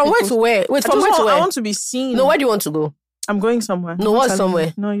down. From where to where? Wait, from where to where? I want to be seen. No, where do you want to go? I'm going somewhere. No, what's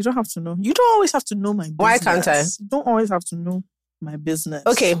somewhere? No, you don't have to know. You don't always have to know my business. Why can't I? You don't always have to know my business.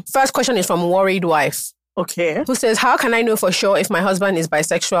 Okay, first question is from Worried Wife. Okay. Who says, how can I know for sure if my husband is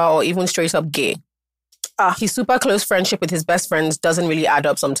bisexual or even straight up gay? His super close friendship with his best friends doesn't really add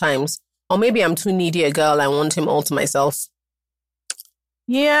up sometimes. Or maybe I'm too needy a girl and want him all to myself.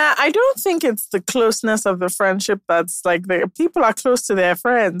 Yeah, I don't think it's the closeness of the friendship that's like people are close to their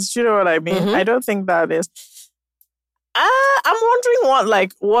friends. Do you know what I mean? Mm-hmm. I don't think that is. I'm wondering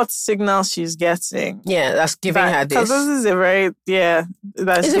what signal she's getting. Yeah, that's giving her this. Because this is a very,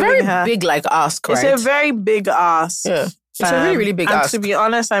 that's it's a very big ask, right? It's a very big ask. Yeah. It's a really, really big ask. And to be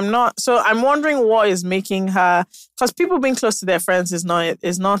honest, I'm not. So I'm wondering what is making her, because people being close to their friends is not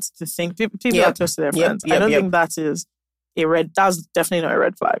the thing. People are close to their friends. I don't think that is that's definitely not a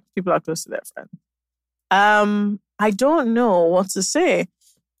red flag. People are close to their friends. I don't know what to say.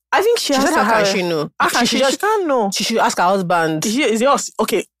 I think she has to how can she know? She can't know. She should ask her husband. Is yours?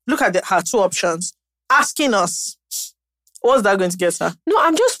 Okay, look at her two options. Asking us. What's that going to get her? No,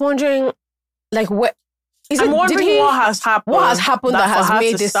 I'm just wondering, like, what... I'm wondering what has happened. What has happened that has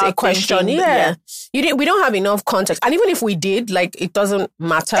made this a question? Yeah. We don't have enough context. And even if we did, like, it doesn't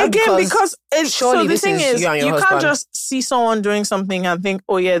matter. Again, because surely the thing is, you can't just see someone doing something and think,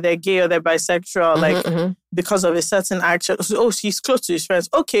 oh yeah, they're gay or they're bisexual, because of a certain action. Oh, he's close to his friends.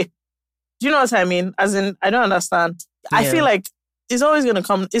 Okay. Do you know what I mean? As in, I don't understand. Yeah. I feel like it's always going to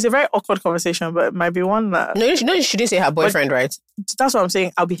come. It's a very awkward conversation, but it might be one that... No, you shouldn't say her boyfriend, right? That's what I'm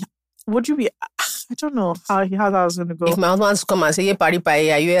saying. Would you be... I don't know how that was going to go. If my husband come and say, "Yeah, party,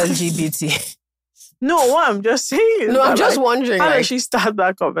 are you LGBT?" No, what I'm just saying is I'm just wondering. How does she start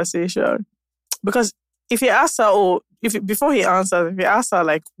that conversation? Because if he asks her, before he answers, if he asks her,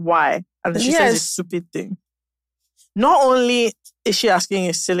 like, why? And then she says a stupid thing. Not only is she asking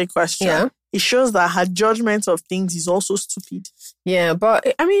a silly question, it shows that her judgment of things is also stupid. Yeah,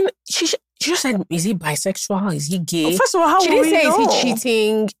 but, I mean, she just said, is he bisexual? Is he gay? Well, first of all, how she would didn't say, know? Is he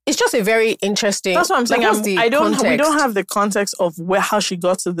cheating? It's just a very interesting... That's what I'm saying. We don't have the context of how she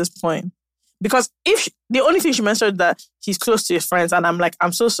got to this point. Because the only thing she mentioned that he's close to his friends, and I'm like,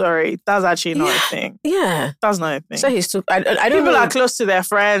 I'm so sorry, that's actually not a thing. Yeah. That's not a thing. So he's too... I don't People know. are close to their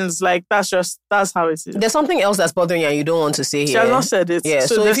friends. Like, that's how it is. There's something else that's bothering you and you don't want to say here. She has not said it. Yeah.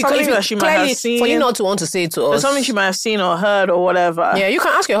 So there's something that she might have seen. For you not to want to say it to us. There's something she might have seen or heard or whatever. Yeah, you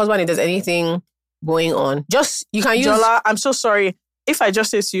can ask your husband if there's anything going on. You can use... Jola, I'm so sorry. If I just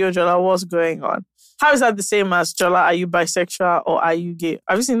say to you, Jola, what's going on? How is that the same as, Jola, are you bisexual or are you gay?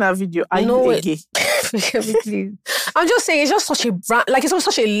 Have you seen that video? Are you gay? Please. I'm just saying, it's just such a brand, like it's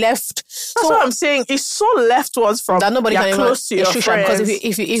such a left. That's what I'm saying. It's so leftwards from that nobody can close to your friends.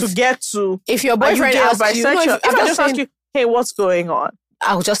 Because if your are boyfriend you asks you, bisexual, if I just ask you, hey, what's going on?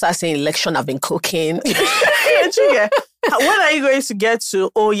 I would just start saying, election, I've been cooking. When are you going to get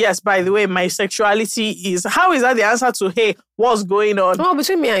to, oh yes, by the way, my sexuality is, how is that the answer to, hey, what's going on? Well,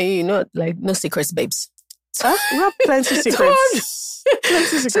 between me and you, no secrets, babes. Huh? We have plenty of secrets.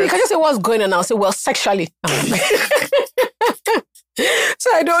 So you can just say what's going on. I'll say, well, sexually. So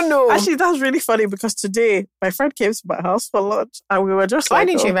I don't know. Actually, that's really funny because today my friend came to my house for lunch and we were just Why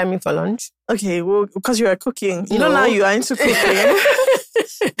didn't you invite me for lunch? Okay, well, because you were cooking. You know, now you are into cooking.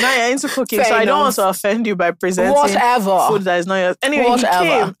 Now you're into cooking. Fair so enough. I don't want to offend you by presenting food that is not yours. Anyway, he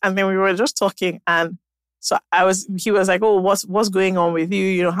came and then we were just talking and so he was like, oh, what's going on with you?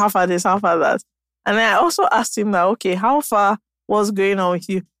 You know, how far this, how far that? And then I also asked him that, okay, how far was going on with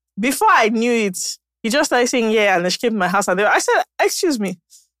you? Before I knew it, he just started saying, yeah, and then she came to my house and I said, excuse me,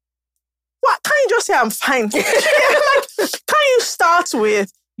 what? Can't you just say I'm fine? Like, can't you start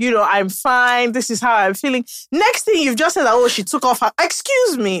with, I'm fine, this is how I'm feeling. Next thing you've just said that, she took off her,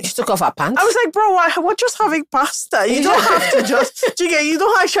 excuse me. She took off her pants? I was like, bro, we're just having pasta. You don't have to just, you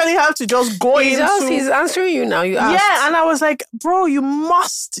don't actually have to just go into... He's answering you now, you asked. Yeah, and I was like, bro, you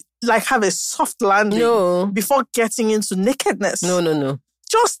must have a soft landing before getting into nakedness. No.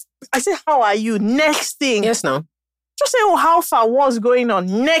 Just, I said, how are you? Next thing. Yes, now. Just say, how far was going on?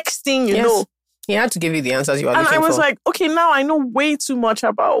 Next thing you know. He had to give you the answers you were looking for. And I was like, okay, now I know way too much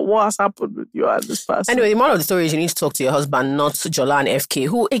about what has happened with you and this person. Anyway, the moral of the story is you need to talk to your husband, not Jola and FK,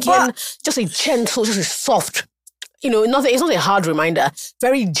 who, again, just a gentle, just a soft, it's not a hard reminder,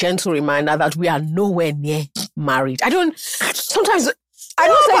 very gentle reminder that we are nowhere near married. I don't say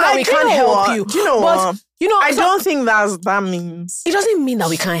that we can't help you. Do you know what? I don't think that means. It doesn't mean that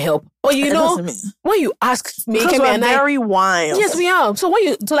we can't help. But when you ask me, because we're very wild. Yes, we are. So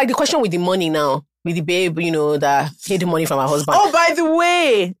the question with the money now, with the babe, that hid the money from her husband. Oh, by the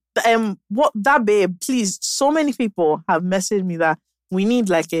way, that babe, please, so many people have messaged me that we need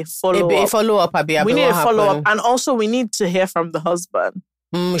like a follow-up. A follow-up, Abby. We need a follow-up. And also we need to hear from the husband.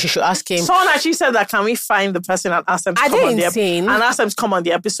 She should ask him. Someone actually said that, can we find the person and ask them to come on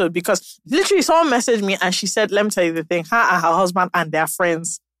the episode? Because literally someone messaged me and she said, let me tell you the thing, her and her husband and their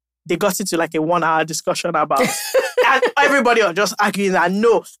friends, they got into like a 1-hour discussion about and everybody was just arguing that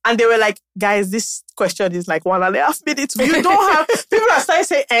no. And they were like, guys, this question is like 1.5 minutes. You don't have, people are starting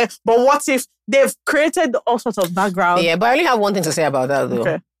saying, but what if they've created all sorts of background? Yeah, but I only have one thing to say about that though.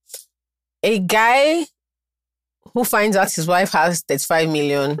 Okay. A guy who finds out his wife has 35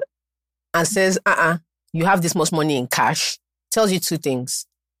 million and says, you have this much money in cash, tells you two things.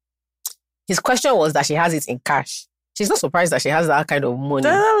 His question was that she has it in cash. She's not surprised that she has that kind of money.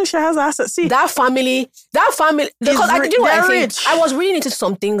 No, she has assets. See, that family, because I was reading into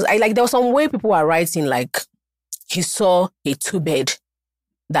some things. There was some way people were writing like, he saw a 2-bed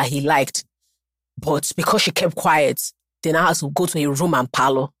that he liked. But because she kept quiet, they now had to go to a room and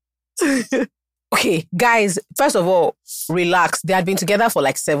parlor. Okay, guys, first of all, relax. They had been together for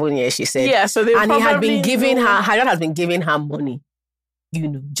like 7 years, she said. Yeah, so they and he had been giving her dad has been giving her money. You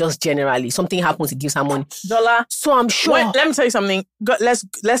know, just generally. Something happens, he gives her money. Dollar. So I'm sure. Wait, let me tell you something.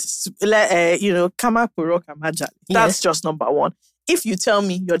 Let's kama kuro kamaja. That's just number one. If you tell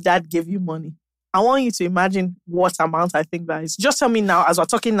me your dad gave you money, I want you to imagine what amount I think that is. Just tell me now, as we're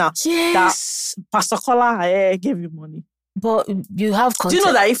talking now, that Pastor Kola gave you money. But you have context. Do you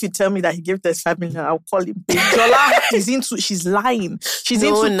know that if you tell me that he gave 35 million, I'll call him? Jola is she's lying. She's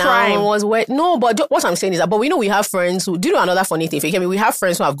into crime. No, but what I'm saying is that, but we know we have friends who, do you know another funny thing? We have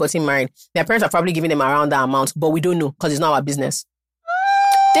friends who have gotten married. Their parents are probably giving them around that amount, but we don't know because it's not our business.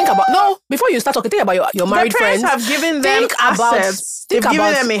 Before you start talking, think about your married friends. Their parents have given them assets. They've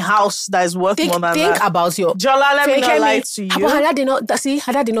given them a house that is worth more than that. Think about your... Jola, let me not lie to you. But her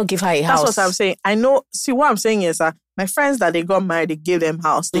dad did not give her a house. That's what I'm saying. I know. See, what I'm saying is that my friends that they got married, they gave them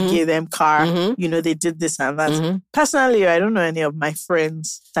house, they gave them car, you know, they did this and that. Personally, I don't know any of my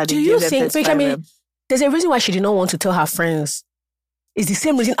friends that they gave them. Do you think, there's a reason why she did not want to tell her friends? It's the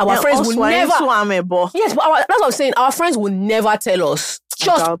same reason our friends will never... Yes, but that's what I'm saying. Our friends will never tell us.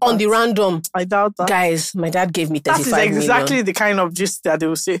 Just on the random. I doubt that. Guys, my dad gave me 35 million. That is exactly the kind of gist that they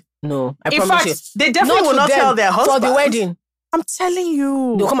will say. No, I promise you. In fact, they definitely will not tell their husband. For the wedding. I'm telling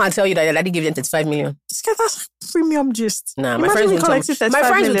you. They'll come and tell you that their daddy gave them 35 million. This guy, that's premium gist. Nah, my friends will tell me. My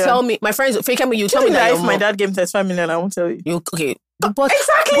friends will tell me. My friends, fake me. You tell me that if my dad gave me 35 million, I won't tell you. Okay. But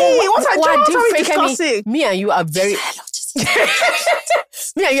exactly. What are we discussing? Me and you are very...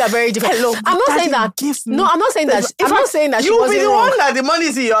 Me and you are very different. Hello, I'm not saying that. No, I'm not saying that. I'm not saying that she wasn't wrong. You'll be the one that the money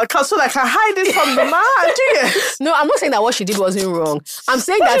is in your account so that I can hide it from the man. No, I'm not saying that what she did wasn't wrong. I'm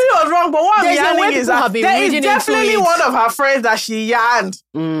saying that she was wrong, but what I'm yarning is that there is definitely one of her friends that she yarned.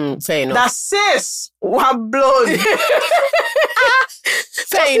 Fair enough. That sis were blown.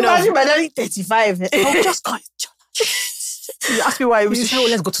 Fair enough. Imagine my daddy 35. I'll just call it. You ask me why. We say,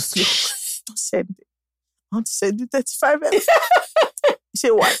 let's go to sleep. Don't send it. I want to send you 35. You say,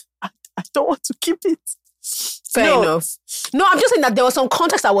 why? I don't want to keep it. Fair enough. No, I'm just saying that there was some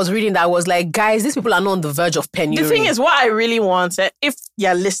context I was reading that was like, guys, these people are not on the verge of penury. The thing is, what I really want, if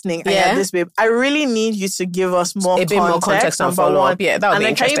you're listening and you're this babe, I really need you to give us a bit more context and follow up. Yeah, that would be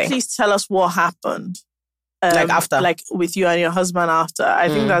interesting. Can you please tell us what happened? After? Like with you and your husband after. I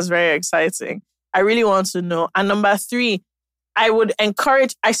think that's very exciting. I really want to know. And number 3, I would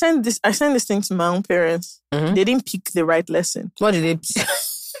encourage... I sent this thing to my own parents. They didn't pick the right lesson. What did they...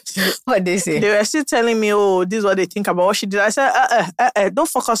 What did they say? They were still telling me, this is what they think about what she did. I said, don't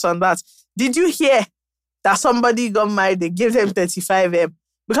focus on that. Did you hear that somebody got married? They gave them 35M.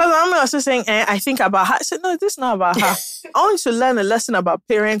 Because I'm also saying, I think about her. I said, no, this is not about her. I want you to learn a lesson about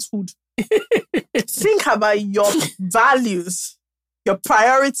parenthood. Think about your values, your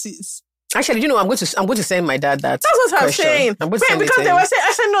priorities. Actually, you know, I'm going to send my dad that. That's what I'm saying. Because they were saying,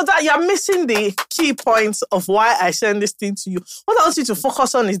 I said, no, that you're missing the key points of why I send this thing to you. What I want you to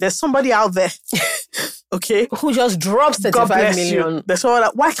focus on is there's somebody out there, okay, who just drops 35 million. That's all.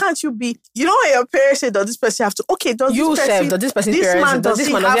 Why can't you be? You know, when your parents say, does this person have to? Okay, does this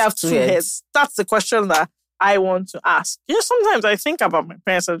man have 2 heads? That's the question that I want to ask. You know, sometimes I think about my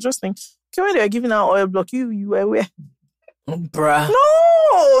parents. I just think, okay, when they were giving out oil block, you were where? Bruh.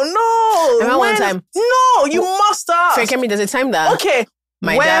 No. Remember one time? No, you must have. There's a time that... Okay.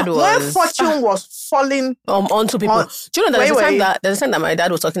 My dad was... When fortune was falling... onto people. Do you know there's a time that my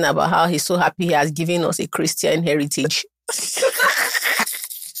dad was talking about how he's so happy he has given us a Christian heritage.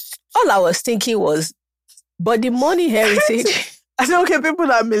 All I was thinking was, but the money heritage... I said, okay, people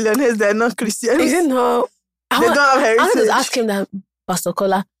that are millionaires, they're not Christians. Isn't no? They don't have heritage. I was to ask him that, Pastor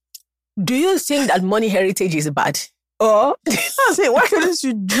Kola, do you think that money heritage is bad? Or I say, why couldn't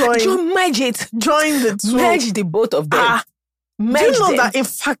you merge it? Join the two. Merge the both of them. Do you know that, in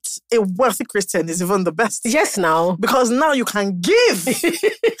fact, a wealthy Christian is even the best? Yes, now. Because now you can give.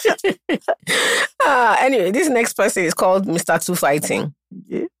 Anyway, this next person is called Mr. Two Fighting.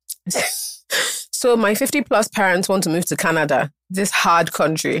 Yeah. So my 50-plus parents want to move to Canada, this hard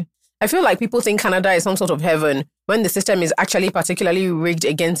country. I feel like people think Canada is some sort of heaven when the system is actually particularly rigged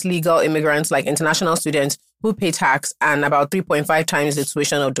against legal immigrants like international students who pay tax and about 3.5 times the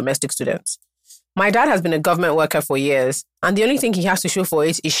tuition of domestic students. My dad has been a government worker for years, and the only thing he has to show for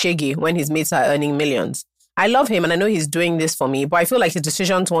it is shaggy when his mates are earning millions. I love him and I know he's doing this for me, but I feel like his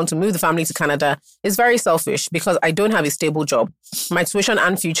decision to want to move the family to Canada is very selfish because I don't have a stable job. My tuition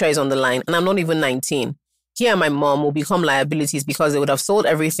and future is on the line, and I'm not even 19. he and my mom will become liabilities because they would have sold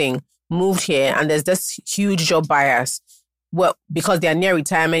everything, moved here, and there's this huge job bias. Well, because they are near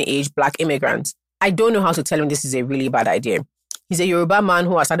retirement age, Black immigrants. I don't know how to tell him this is a really bad idea. He's a Yoruba man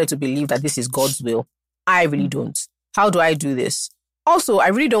who has started to believe that this is God's will. I really don't. How do I do this? Also, I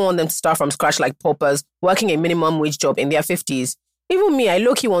really don't want them to start from scratch like paupers, working a minimum wage job in their 50s. Even me, I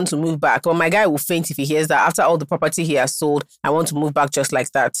low-key want to move back, but my guy will faint if he hears that after all the property he has sold, I want to move back just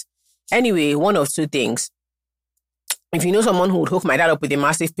like that. Anyway, one of two things. If you know someone who would hook my dad up with a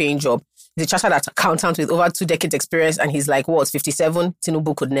massive paying job, he's a chartered accountant with over 2 decades experience and he's like, 57?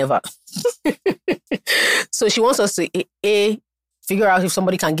 Tinubu could never. So she wants us to A, figure out if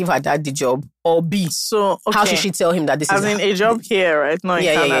somebody can give her dad the job, or B, how should she tell him that this is... As in a job here, right? Not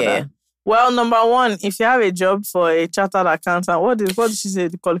in Canada. Yeah. Well, number one, if you have a job for a chartered accountant, what did she say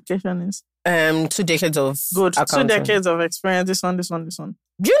the qualification is? 2 decades of good. Accounting. 2 decades of experience. This one.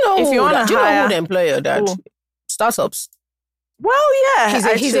 Do you know if you want to hire the employer that startups? Well,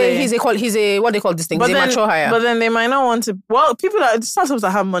 yeah. He's a what they call this thing? He's a mature hire. But then they might not want to. Well, startups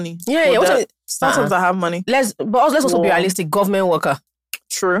that have money. Yeah. Startups that have money. Let's also be realistic. Government worker.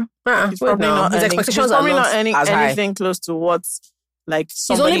 True. He's probably not. His expectations are not as high. Anything close to what's like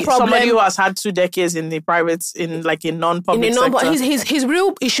somebody who has had 2 decades in the private, in like a non-public sector. His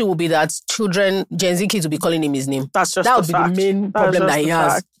real issue will be that children, Gen Z kids will be calling him his name. That's just that would be the main problem that he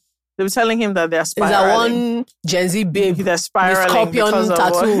has. They were telling him that they're spiraling. Is that one Gen Z babe? They're spiraling. Scorpion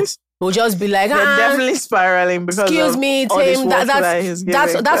tattoo. Will just be like, they're definitely spiraling because excuse me, Tim.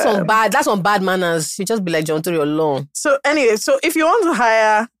 That's on bad. That's on bad manners. You just be like John Tory alone. So anyway, if you want to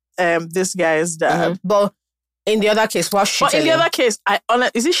hire this guy's dad, but in the other case, what should she tell him? In the other case,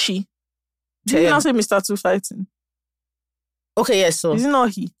 is it she? Did you not say Mr. Two Fighting? Okay, yes. So is it not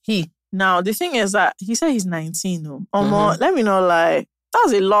he? He. Now the thing is that he said he's 19. No, let me know. Like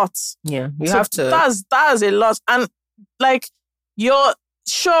that's a lot. Yeah, you have to. That's a lot, and like you're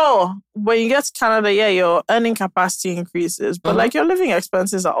sure when you get to Canada, your earning capacity increases, but like your living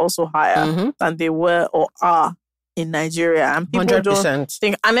expenses are also higher than they were or are in Nigeria, and people 100%. Don't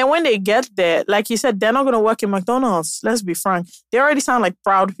think. And then when they get there, like you said, they're not going to work in McDonald's. Let's be frank; they already sound like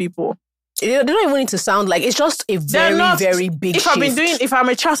proud people. They don't even need to sound like it's just a very, very big shift. If I'm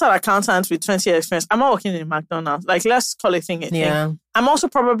a chartered accountant with 20 years experience, I'm not working in McDonald's. Like, let's call it thing. I'm also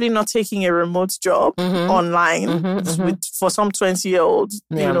probably not taking a remote job online for some 20-year-olds,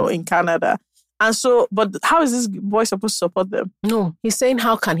 in Canada. And so, but how is this boy supposed to support them? No, he's saying,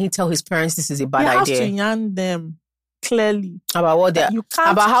 how can he tell his parents this is a bad idea? You have to yarn them clearly about what they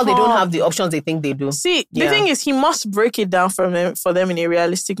about how they don't have the options they think they do. See, the thing is, he must break it down for them in a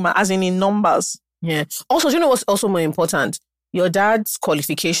realistic manner, as in numbers. Yeah. Also, do you know what's also more important? Your dad's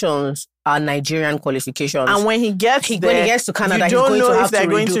qualifications are Nigerian qualifications, and when he gets to Canada, he's going to have to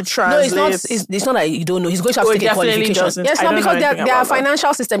redo. Translate. No, it's not that you don't know. He's going to have to take a qualification. Yes, not because their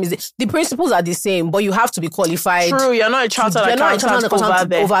financial system is the principles are the same, but you have to be qualified. True, you're not a chartered accountant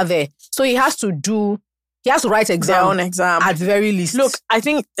over there. So he has to write exam at the very least. Look, I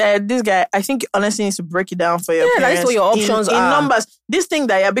think this guy, honestly needs to break it down for your parents. That's what your options are. In numbers. This thing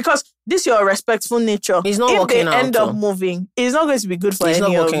because this is your respectful nature. It's not working out. If they end up moving, it's not going to be good for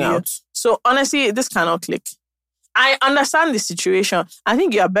any of you. So honestly, this cannot click. I understand the situation. I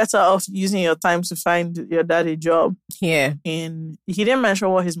think you're better off using your time to find your dad a job. Yeah. He didn't mention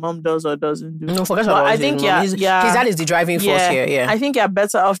what his mom does or doesn't do. No, forget about his mom. His dad is the driving force here. Yeah. I think you're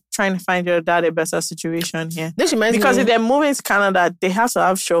better off trying to find your dad a better situation here. Because if they're moving to Canada, they have to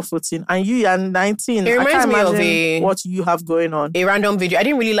have sure footing. And you are 19. It reminds me of what you have going on. A random video. I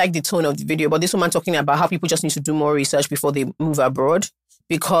didn't really like the tone of the video, but this woman talking about how people just need to do more research before they move abroad.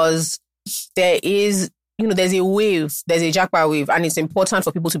 Because there is... there's a wave, there's a jackpot wave, and it's important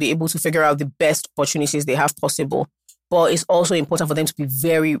for people to be able to figure out the best opportunities they have possible. But it's also important for them to be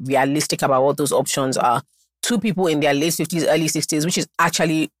very realistic about what those options are. 2 people in their late 50s, early 60s, which is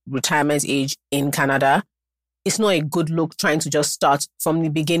actually retirement age in Canada, it's not a good look trying to just start from the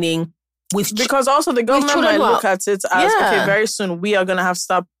beginning. Because also the government might look at it as, okay, very soon we are going to have to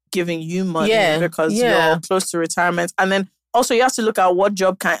stop giving you money because you're close to retirement. And then also you have to look at what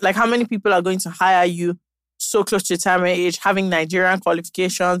job how many people are going to hire you so close to retirement age, having Nigerian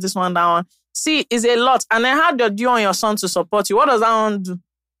qualifications, this one, that one. See, it's a lot. And then how do you want your son to support you? What does that one do?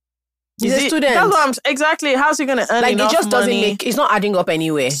 He's a student. That's what Exactly. How's he going to earn enough it just doesn't money? it's not adding up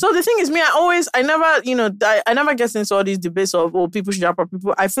anyway. So the thing is, I never get into all these debates of, people should help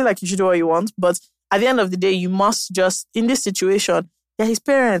people. I feel like you should do what you want. But at the end of the day, you must just, in this situation, they're his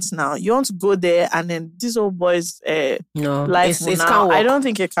parents now. You want to go there and then this old boy's life it can't work. I don't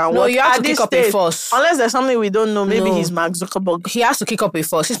think it can work. No, you have to kick up a fuss. Unless there's something we don't know. Maybe he's Mark Zuckerberg. He has to kick up a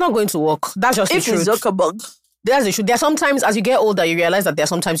fuss. It's not going to work. That's just the truth. If he's Zuckerberg. That's the truth. There are sometimes, as you get older, you realize that there are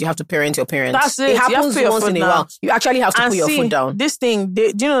sometimes you have to parent your parents. That's it. It happens once in a while. You actually have to put your foot down. This thing, do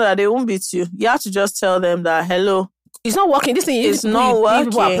you know that they won't beat you? You have to just tell them that, hello. It's not working. This thing is not working.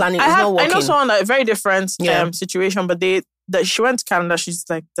 People are planning. It's not working. I know someone that a very different situation, but she went to Canada. She's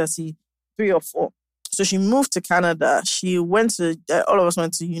like 33 or 4. So she moved to Canada. She went to, all of us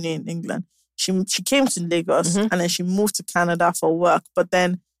went to uni in England. She came to Lagos and then she moved to Canada for work. But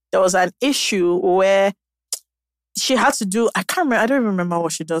then there was an issue where she had to do, I don't even remember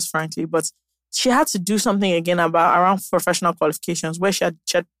what she does, frankly, but she had to do something again around professional qualifications where she had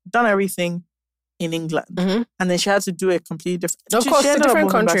done everything in England. And then she had to do a completely different... Of course, it's a different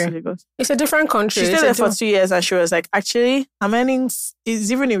country. It's a different country. She stayed there for 2 years and she was like, actually, I'm earning...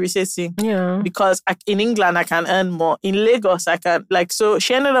 It's even irritating. Yeah. Because in England, I can earn more. In Lagos, I can... So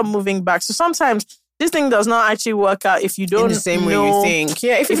she ended up moving back. So sometimes this thing does not actually work out if you don't know... In the same way you think.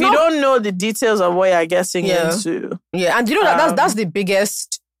 Yeah, if you don't know the details of what you're getting into. Yeah, and you know that's the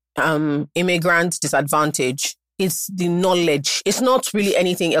biggest immigrant disadvantage. It's the knowledge. It's not really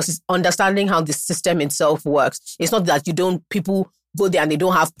anything else. It's understanding how the system itself works. It's not that people go there and they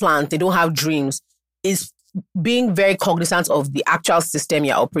don't have plans, they don't have dreams. It's being very cognizant of the actual system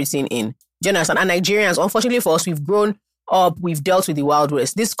you're operating in. Do you understand? And Nigerians, unfortunately for us, we've grown up, we've dealt with the Wild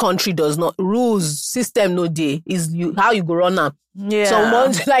West. This country does not, rules, system no day, is how you go run now. Yeah.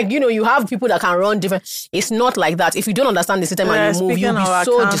 Someone's you have people that can run different. It's not like that. If you don't understand the system and you move, you'll be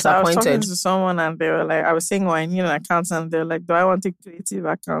so disappointed. I was talking to someone and they were like, I was saying, I need an accountant. They're like, do I want a creative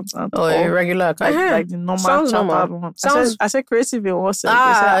accountant? Or a regular accountant? Like the normal one. I said creative in what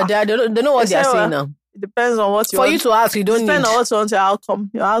sense? They know what they're saying now. It depends on what you want. For you to ask, you don't need. Depends on what you want your outcome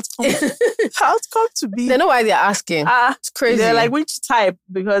to be. They know why they're asking. It's crazy. They're like, which type?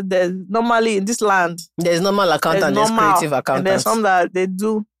 Because there's normally in this land. There's normal accountant, there's creative accountant. And there's some that they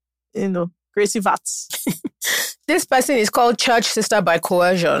do, creative arts. This person is called Church Sister by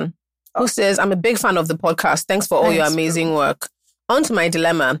Coercion, who says, I'm a big fan of the podcast. Thanks for all your amazing work. On to my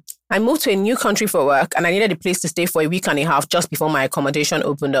dilemma. I moved to a new country for work and I needed a place to stay for a week and a half just before my accommodation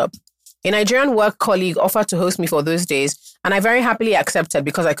opened up. A Nigerian work colleague offered to host me for those days, and I very happily accepted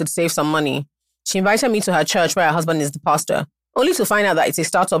because I could save some money. She invited me to her church where her husband is the pastor, only to find out that it's a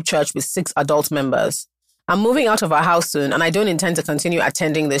startup church with 6 adult members. I'm moving out of our house soon, and I don't intend to continue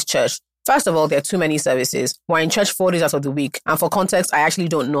attending this church. First of all, there are too many services. We're in church 4 days out of the week, and for context, I actually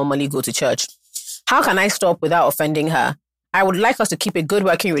don't normally go to church. How can I stop without offending her? I would like us to keep a good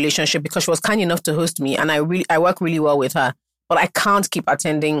working relationship because she was kind enough to host me, and I work really well with her. But I can't keep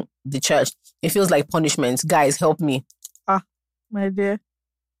attending the church. It feels like punishment. Guys, help me. My dear.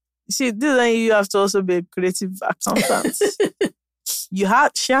 You see, this is when you have to also be a creative accountant.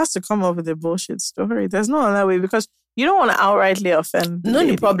 She has to come up with a bullshit story. There's no other way because you don't want to outrightly offend. No,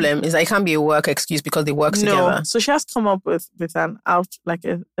 the problem is it can't be a work excuse because they work together. So she has to come up with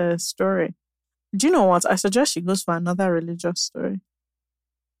a story. Do you know what? I suggest she goes for another religious story.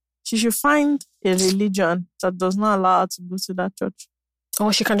 She should find a religion that does not allow her to go to that church.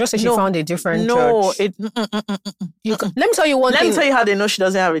 Oh, she can just say she found a different church. Let me tell you one thing. Let me tell you how they know she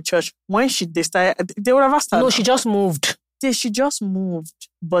doesn't have a church. When they started, they would have asked her. No, she just moved. She just moved.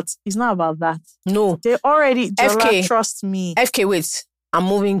 But it's not about that. No. They already, trust me. FK, wait. I'm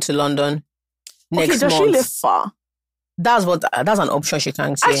moving to London next month. Does she live far? That's an option she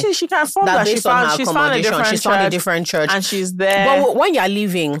can say. Actually, she can form that. She's found a different church. And she's there. But when you're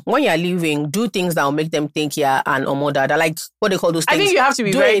leaving, do things that will make them think you're an omoda. They're like, what they call those things. I think you have to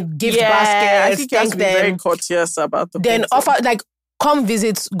be gift baskets. I think you have to be very courteous about the then offer, go and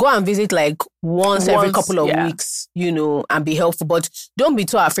visit once every couple of weeks, and be helpful. But don't be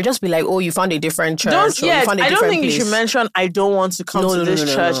too afraid. Just be like, oh, you found a different church. I don't think you should mention, I don't want to come to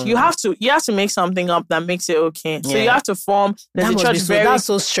this church. You have to make something up that makes it okay. So you have to form, that's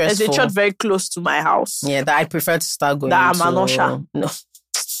so stressful. There's a church very close to my house. Yeah, that I prefer to start going that I'm an usher. No.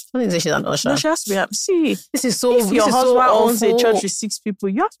 I don't think she's an usher. No, she has to be. See, this is so. If your husband owns a church with 6 people,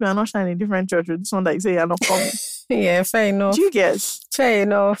 you have to be an usher in a different church with this one that you say you're not coming. Yeah, fair enough. Do you get? Fair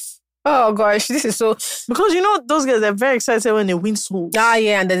enough. Oh gosh, this is so. Because those guys are very excited when they win souls.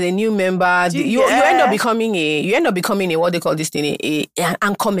 Yeah, and there's a new member. You end up becoming a what they call this thing, an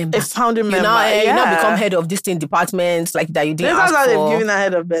anchor member, a founding member. You now become head of this thing departments like that. You didn't ask for. That's how they've given a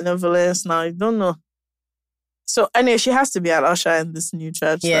head of benevolence. Now you don't know. So anyway, she has to be an usher in this new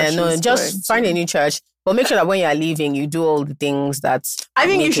church. Yeah, no, just find a new church. But make sure that when you're leaving, you do all the things that I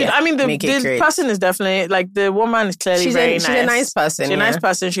think you should. The person is definitely, like, the woman is clearly very nice. She's a nice person. She's a nice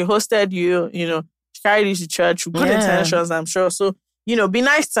person. She hosted you, she carried you to church with good intentions, I'm sure. So, be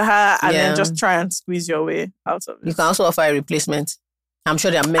nice to her and then just try and squeeze your way out of it. You can also offer a replacement. I'm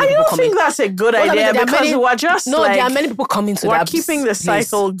sure there are many people coming. I don't think that's a good idea because we're just there are many people coming to that. We're keeping the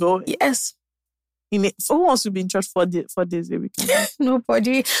cycle going. Yes. Who wants to be in church 4 days a week?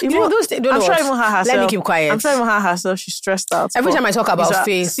 Nobody. I'm sure even her herself. Let me keep quiet. I'm sure even her herself, she's stressed out. Every time I talk about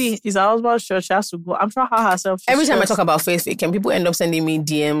faith. It's her husband's church, she has to go. I'm sure her herself. Every time I talk about faith, can people end up sending me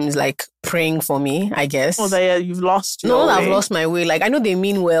DMs like praying for me, I guess? Oh, you've lost your way. I've lost my way. Like, I know they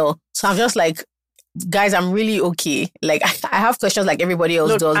mean well. So I'm just like, guys, I'm really okay. Like, I have questions like everybody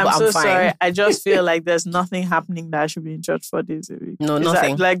else does, but I'm fine. Sorry. I just feel like there's nothing happening that I should be in church 4 days a week. No,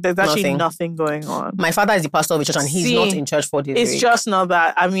 nothing. There's actually nothing going on. My father is the pastor of the church and he's not in church 4 days a week. It's just not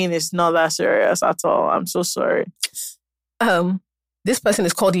that. It's not that serious at all. I'm so sorry. This person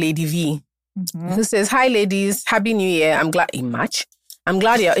is called Lady V. Who says, "Hi, ladies. Happy New Year. I'm glad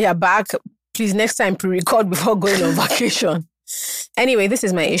you're back. Please, next time, pre-record before going on vacation." Anyway, this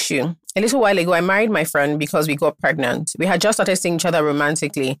is my issue. A little while ago, I married my friend because we got pregnant. We had just started seeing each other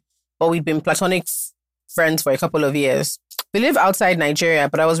romantically, but we'd been platonic friends for a couple of years. We live outside Nigeria,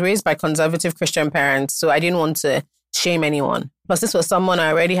 but I was raised by conservative Christian parents, so I didn't want to shame anyone. Plus, this was someone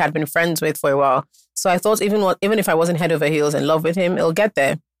I already had been friends with for a while, so I thought even if I wasn't head over heels in love with him, it'll get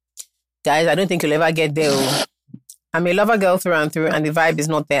there. Guys, I don't think you'll ever get there. I'm a lover girl through and through, and the vibe is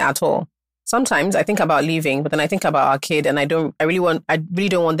not there at all. Sometimes I think about leaving, but then I think about our kid and I really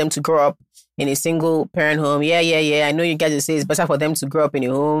don't want them to grow up in a single parent home. Yeah. I know you guys will say it's better for them to grow up in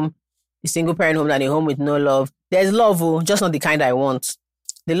a single parent home than a home with no love. There's love, just not the kind I want.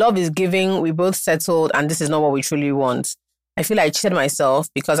 The love is giving, we both settled, and this is not what we truly want. I feel like I cheated myself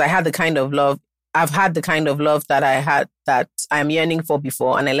because I've had the kind of love that I'm yearning for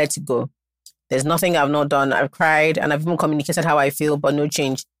before, and I let it go. There's nothing I've not done. I've cried and I've even communicated how I feel, but no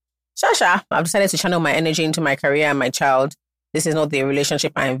change. Shasha, I've decided to channel my energy into my career and my child. This is not the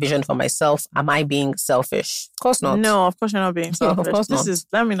relationship I envisioned for myself. Am I being selfish? Of course not. No, of course you're not being selfish. Of course not.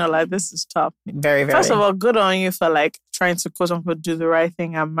 Let me know, this is tough. Very, very. First of all, good on you for trying to quote unquote do the right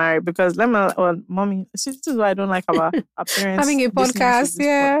thing and marry. Because mommy, this is what I don't like about our parents. Having a podcast,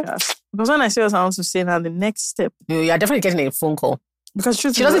 podcast. Because when I say what I want to say now, the next step. You're definitely getting a phone call. Because she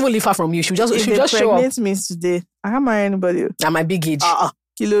doesn't even live far from you. She just show up. Me today. I can't marry anybody. At my big age.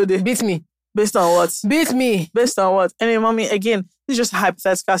 Kilo day. Beat me. Based on what? Beat me. Based on what? Anyway, mommy, again, this is just a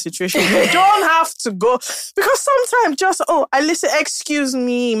hypothetical situation. You don't have to go. Because sometimes excuse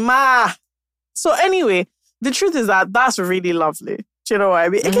me, ma. So anyway, the truth is that that's really lovely. Do you know what I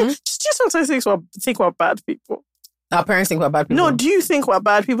mean? Again, just sometimes think we're bad people. Our parents think we're bad people. No, do you think we're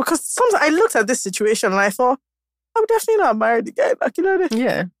bad people? Because sometimes I looked at this situation and I thought, I'm definitely not married the guy.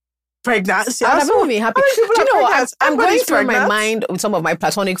 Yeah. Pregnancy. I never be happy. Do you know what? I'm going through my mind with some of my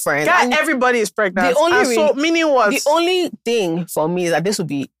platonic friends. God, everybody is pregnant. The only thing for me is that this will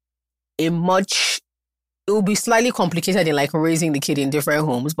be it will be slightly complicated in raising the kid in different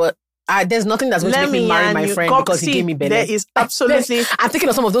homes, but there's nothing that's going to make me marry my friend because he gave me belly. There is absolutely. I'm thinking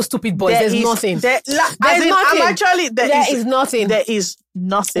of some of those stupid boys. There's nothing. There is nothing. There is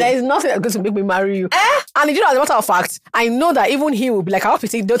nothing that's going to make me marry you. And as a matter of fact, I know that even he will be like, I hope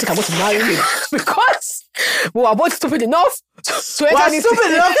he don't think I'm going to marry you because we are both stupid enough to stupid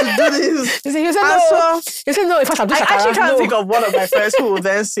enough to do this. He said no. He said no. If I actually can't think of one of my friends who will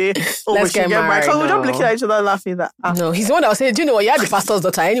then say, "Oh, let's get married." Because we don't look at each other laughing. No, he's the one that was saying, "Do you know what? You're the pastor's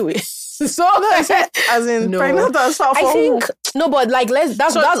daughter anyway." So I said, as in pregnant herself. I think no, but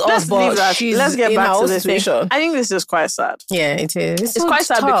that's us. But let's get back to the situation. I think this is quite sad. Yeah, it is. It's quite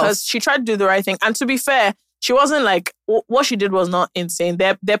sad because she tried to do the right thing, and to be fair, she wasn't what she did was not insane.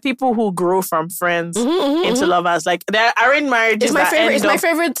 There are people who grow from friends into lovers. There are arranged marriages. It's my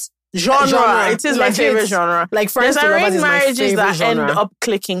favorite genre. It is my favorite genre. Friends to lovers is my favorite genre. There's arranged marriages that end up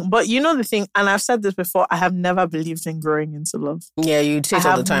clicking. But you know the thing, and I've said this before, I have never believed in growing into love. Yeah, you say it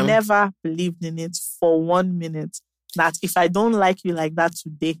all the time. I have never believed in it for 1 minute. That if I don't like you like that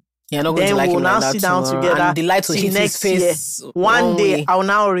today, you're not going to like him like that. Sit down together. And the light will hit his face. One day, I'll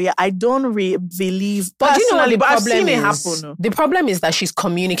now I don't believe. But you know what the problem I've seen it happen. The problem is that she's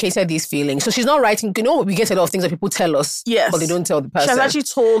communicated these feelings. So she's not writing. You know, we get a lot of things that people tell us. Yes. But they don't tell the person.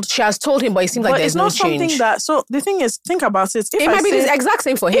 She has told him, but it seems like there's no change. It's not something that. So the thing is, think about it. It might be the exact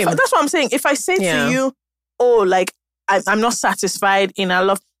same for him. That's what I'm saying. If I say to you, I'm not satisfied in our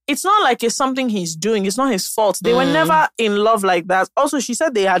love. It's not like it's something he's doing. It's not his fault. They were never in love like that. Also, she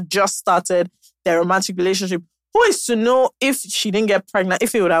said they had just started their romantic relationship. Who is to know if she didn't get pregnant,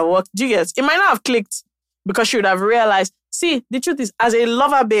 if it would have worked? Do you get? It might not have clicked. Because she would have realized, see, the truth is, as a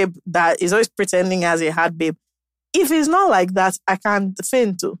lover babe that is always pretending as a hard babe, if it's not like that, I can't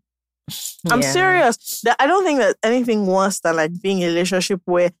faint to. I'm serious. I don't think that anything worse than like being in a relationship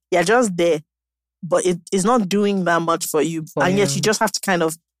where you're just there, but it is not doing that much for you. And yet you just have to kind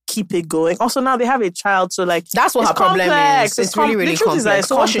of keep it going. Also, now they have a child, so like that's what her problem is. It's really, really complex.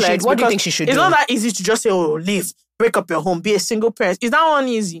 So what do you think she should do? It's not that easy to just say, oh, leave, break up your home, be a single parent. Is that one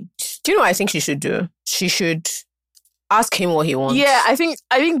easy? Do you know what I think she should do? She should ask him what he wants. Yeah, I think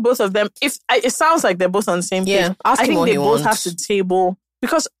both of them. It sounds like they're both on the same page. Yeah, ask him what he wants. I think they both have to table,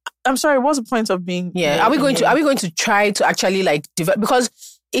 because I'm sorry, what's the point of being? Yeah, are we going to try to actually like develop? Because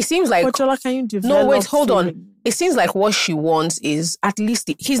it seems like. But Jola, can you develop? No, wait, hold on. It seems like what she wants is at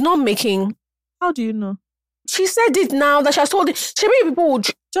least he's not making. How do you know? She said it now that she has told it. Maybe people would.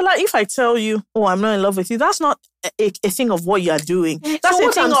 Jola, if I tell you, oh, I'm not in love with you, that's not a thing of what you are doing. That's so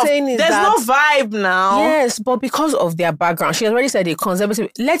what I'm saying is there's no vibe now. Yes, but because of their background, she has already said a conservative.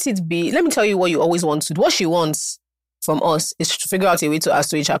 Let it be. Let me tell you what you always want to do. What she wants from us is to figure out a way to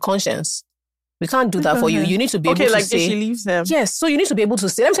assuage her conscience. We can't do that for you. You need to be able to say... Okay, like if she leaves them. Yes, so you need to be able to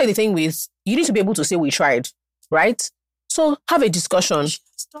say... Let me tell you the thing with... You need to be able to say we tried, right? So have a discussion. She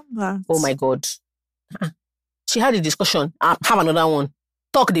has done that. Oh my God. She had a discussion. Have another one.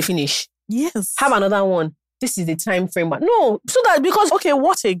 Talk, they finish. Yes. Have another one. This is the time frame. No, so that because... Okay,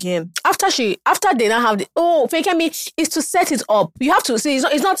 what again? After they now have the... Oh, Fakemi, is to set it up. You have to see,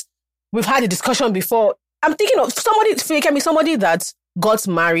 it's not... We've had a discussion before. I'm thinking of somebody that got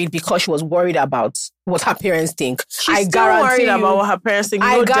married because she was worried about what her parents think. She's still worried about what her parents think,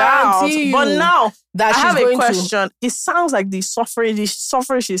 no doubt. But now that I have a question. It sounds like the suffering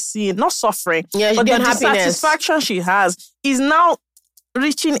she's seeing, not suffering, but the dissatisfaction she has is now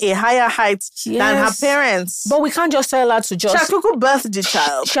reaching a higher height than her parents. But we can't just tell her to just... She has birthed the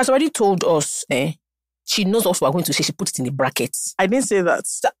child. She has already told us, she knows what we're going to say. She put it in the brackets. I didn't say that.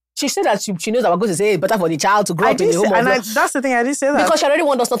 She said that she knows that we're going to say it's better for the child to grow up in the home. That's the thing, I didn't say that. Because she already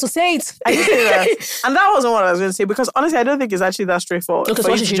wanted us not to say it. I didn't say that. And that wasn't what I was going to say, because honestly, I don't think it's actually that straightforward. Okay, so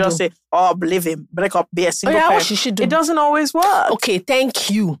what should just say, oh, believe him, break up, be a single parent. What she should do. It doesn't always work. Okay, thank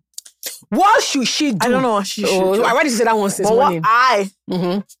you. What should she do? I don't know what she should do. I already said that once this morning.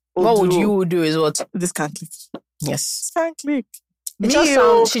 What would you do is what? This can't click. Yes. This can't click.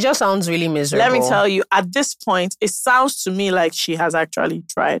 She just sounds really miserable. Let me tell you, at this point, it sounds to me like she has actually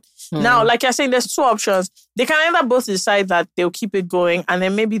tried. Now, like you're saying, there's two options. They can either both decide that they'll keep it going, and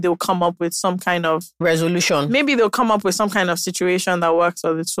then maybe they'll come up with some kind of resolution. Maybe they'll come up with some kind of situation that works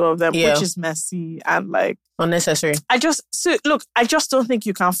for the two of them, which is messy and like unnecessary. I just don't think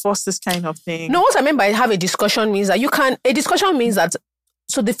you can force this kind of thing. No, what I meant by have a discussion means that you can. A discussion means that.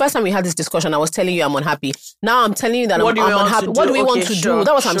 So the first time we had this discussion, I was telling you I'm unhappy. Now I'm telling you that I'm unhappy. What do we want to do?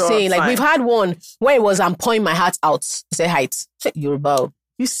 That's what I'm saying. Like, we've had one where it was I'm pouring my heart out. Say height. Yoruba.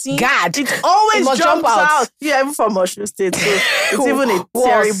 You see? God. It always jumps out. Yeah, even from Osun State. So it's even a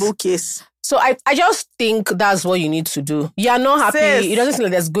terrible case. So I just think that's what you need to do. You're not happy. It doesn't seem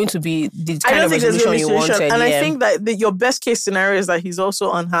like there's going to be the kind of resolution you wanted. And I think that your best case scenario is that he's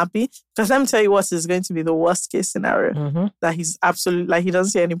also unhappy. Because let me tell you what is going to be the worst case scenario. That he's absolutely, like, he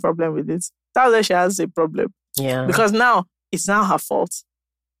doesn't see any problem with it. That's why she has a problem. Yeah. Because now, it's now her fault.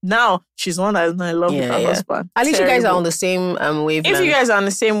 Now, she's the one that is not in love with her husband. At least you guys are on the same wavelength. If you guys are on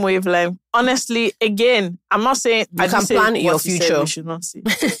the same wavelength, honestly, again, I'm not saying... You can plan your future. You should not see.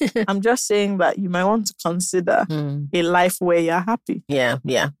 I'm just saying that you might want to consider a life where you're happy. Yeah.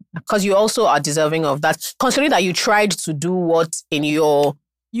 Because you also are deserving of that. Considering that you tried to do what in your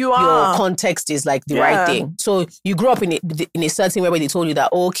context is like the right thing. So you grew up in a certain way where they told you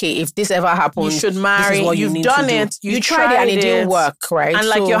that, okay, if this ever happens, you should marry. This is what you've done it. You tried it and it didn't work, right? And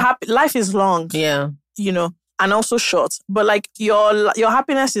like, you're happy. Life is long. Yeah. You know, and also short. But like, your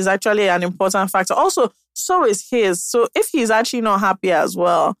happiness is actually an important factor. Also, so is his. So if he's actually not happy as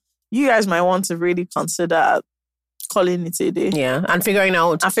well, you guys might want to really consider calling it a day. Yeah. And figuring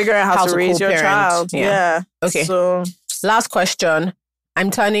out how to raise your child. Yeah. Okay. So last question. I'm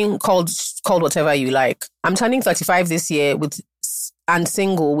turning, called whatever you like. I'm turning 35 this year and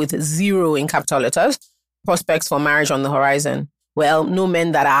single with 0 in capital letters. Prospects for marriage on the horizon. Well, no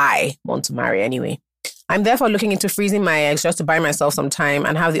men that I want to marry anyway. I'm therefore looking into freezing my eggs just to buy myself some time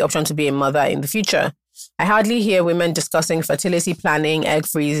and have the option to be a mother in the future. I hardly hear women discussing fertility planning, egg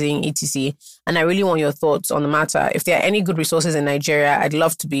freezing, etc. And I really want your thoughts on the matter. If there are any good resources in Nigeria, I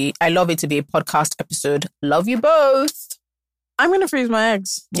love it to be a podcast episode. Love you both. I'm going to freeze my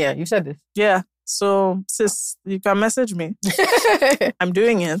eggs. Yeah, you said this. Yeah. So, sis, you can message me. I'm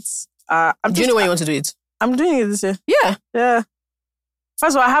doing it. Do you know when you want to do it? I'm doing it this year. Yeah. Yeah.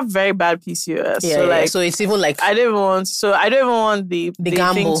 First of all, I have very bad PCOS. Yeah, so it's even like I don't even want the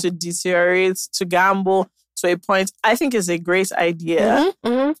thing to deteriorate, to gamble to a point. I think it's a great idea.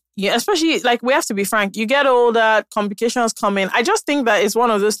 Yeah, especially like we have to be frank. You get older, complications come in. I just think that it's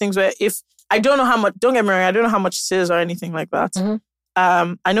one of those things where if I don't know how much, don't get me wrong, I don't know how much it is or anything like that.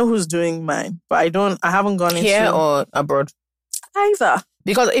 I know who's doing mine, but I haven't gone into here or abroad either.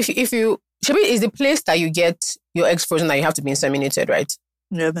 Because if you is the place that you get your eggs frozen that you have to be inseminated, right?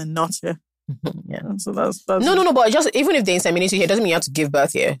 Yeah, they're not here. Yeah. So that's no, but just even if they inseminate you here, doesn't mean you have to give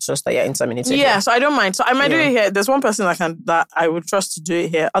birth here. It's just that you're inseminated. Yeah, so I don't mind. So I might do it here. There's one person that I would trust to do it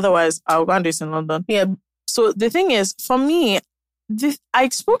here. Otherwise, I'll go and do it in London. Yeah. So the thing is, for me, I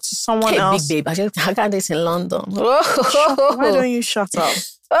spoke to someone else. Big babe, I can't do it in London. Why don't you shut up?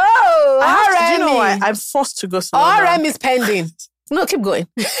 Do you know why? I'm forced to go to London. RM is pending. No, keep going.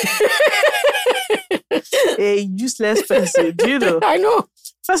 A useless person. Do you know? I know.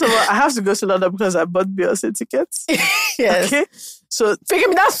 First of all, I have to go to London because I bought Beyonce tickets. Yes. Okay. So figure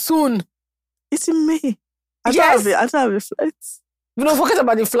me that soon. It's in May. I don't have a flight. You know, forget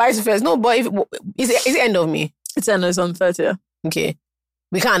about the flights first. No, but is it end of May? It's on 30th. Okay.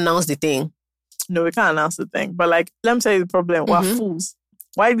 We can't announce the thing. No, we can't announce the thing. But like, let me tell you the problem. We're fools.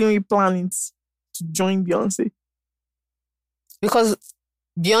 Why didn't we plan it to join Beyonce? Because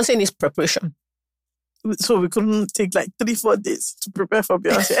Beyonce needs preparation. So we couldn't take like 3-4 days to prepare for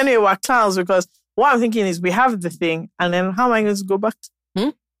Beyonce. Anyway, we're clowns because what I'm thinking is we have the thing and then how am I going to go back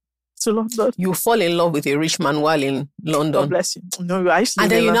to London? You fall in love with a rich man while in London. God bless you. No, I used to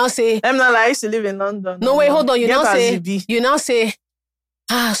live and then you now say... I used to live in London. No, wait, hold on. You now say,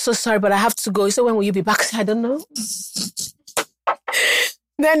 so sorry, but I have to go. You say, when will you be back? I don't know.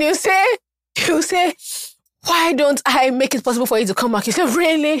 Then you say, why don't I make it possible for you to come back? You say,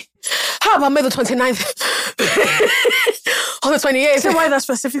 really? How about May the 29th? Or the 28th? Say why that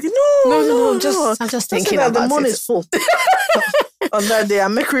specifically? No. I'm just thinking about the moon is full. On that day,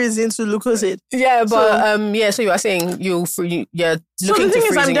 I'm making reason to Lucozade. Yeah, but so you are saying you're looking to freezing your eggs. So the thing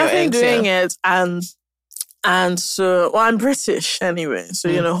is, I'm definitely doing it, and so I'm British anyway. So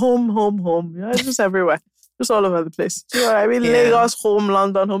home. It's just everywhere. Just all over the place. You know what I mean? Yeah. Lagos, home,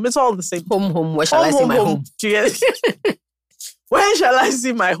 London, home. It's all the same. Home. Where shall I see my home? Do you get it? When shall I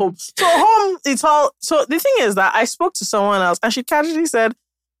see my home? So home, it's all... So the thing is that I spoke to someone else and she casually said,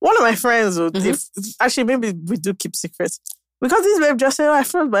 one of my friends, actually maybe we do keep secrets. Because this babe just said, I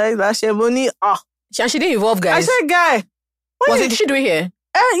felt by that she money. She didn't involve guys. I said, guy. Did she do it here?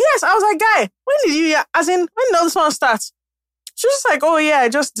 Yes, I was like, guy, when did you... As in, when did this one start? She was just like, oh yeah, I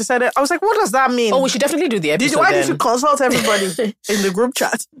just decided. I was like, what does that mean? Oh, we should definitely do the episode. Why did you consult everybody in the group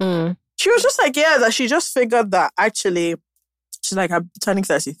chat? She was just like, yeah, that she just figured that actually, she's like, I'm turning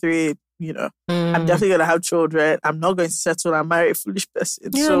 33, I'm definitely going to have children. I'm not going to settle and marry a foolish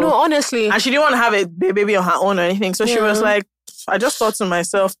person. Yeah, no, honestly. And she didn't want to have a baby on her own or anything. So she was like, I just thought to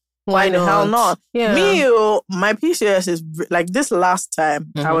myself, why the hell not? Yeah. My PCOS is like this last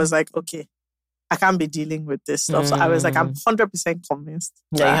time, I was like, okay, I can't be dealing with this stuff. So I was like, I'm 100% convinced.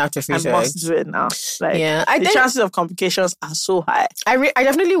 Yeah, you have to freeze your eggs. I must do it now. Like, the chances of complications are so high. I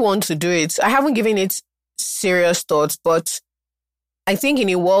definitely want to do it. I haven't given it serious thoughts, but I think in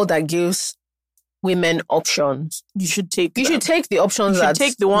a world that gives women options, you should take the options that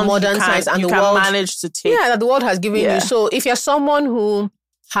take the ones modern science and the world manage to take. Yeah, that the world has given you. So if you're someone who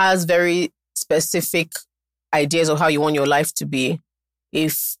has very specific ideas of how you want your life to be,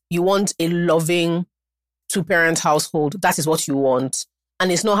 if you want a loving 2-parent household, that is what you want.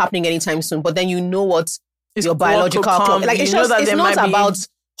 And it's not happening anytime soon. But then you know what your biological clock... Like, it's not about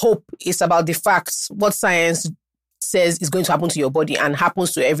hope. It's about the facts. What science says is going to happen to your body and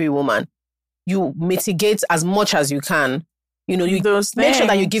happens to every woman. You mitigate as much as you can. You make sure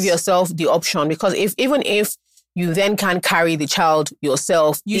that you give yourself the option. Because even if you then can't carry the child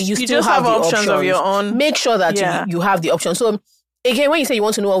yourself, you still have the options of your own. Make sure that you have the option. So... Again, when you say you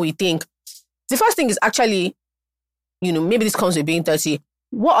want to know what we think, the first thing is actually, maybe this comes with being 30.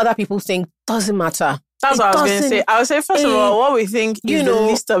 What other people think doesn't matter. That's what I was going to say. I would say, first of all, what we think is the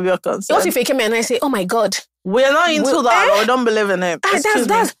least of your concern. What if they came in and I say, oh my God. We're not into that or we don't believe in it.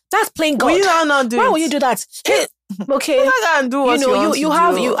 That's playing God. We are not doing it. Why would you do that? Hey, okay. You're not going to do what you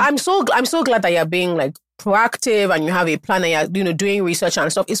want to do. I'm so glad that you're being like proactive and you have a plan and you're doing research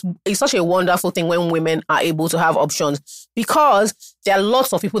and stuff. It's such a wonderful thing when women are able to have options, because there are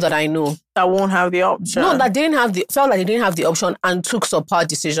lots of people that I know that won't have the option. No, that felt like they didn't have the option and took subpar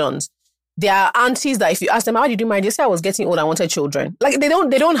decisions. There are aunties that if you ask them, how did you marry? They say, I was getting old, I wanted children. Like they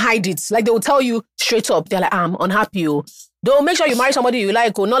don't hide it. Like they will tell you straight up. They're like, I'm unhappy. They'll make sure you marry somebody you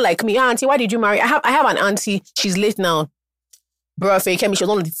like, or not like me. Auntie, why did you marry? I have an auntie. She's late now. Bro, Fekemi, she was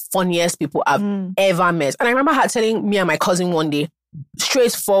one of the funniest people I've ever met. And I remember her telling me and my cousin one day,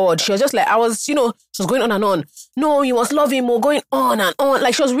 straightforward, she was just like, she was going on and on. No, you must love him, or going on and on.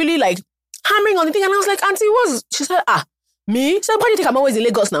 Like, she was really like hammering on the thing. And I was like, Auntie, she said, me? She said, why do you think I'm always in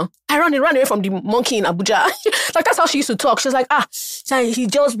Lagos now? I ran away from the monkey in Abuja. Like, that's how she used to talk. She was like,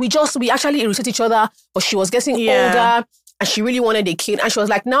 we actually irritate each other, but she was getting older and she really wanted a kid. And she was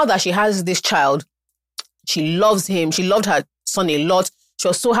like, now that she has this child, she loves him. She loved her son a lot. She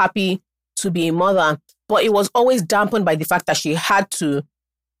was so happy to be a mother. But it was always dampened by the fact that she had to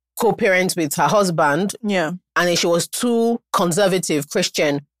co-parent with her husband. Yeah. And then she was too conservative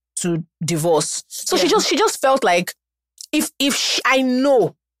Christian to divorce. So she just felt like, I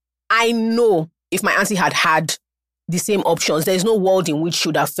know if my auntie had the same options, there's no world in which she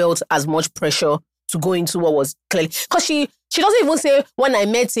would have felt as much pressure to go into what was clearly. Because she doesn't even say, when I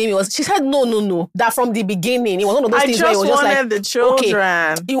met him, she said, no, that from the beginning, it was one of those things where it was just like, the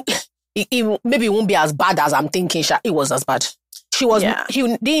children. Okay, it maybe it won't be as bad as I'm thinking. It was as bad. He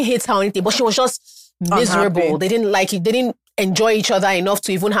didn't hate her or anything, but she was just miserable. Unhappy. They didn't like it. They didn't enjoy each other enough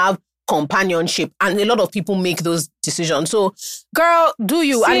to even have companionship. And a lot of people make those decisions. So, girl, do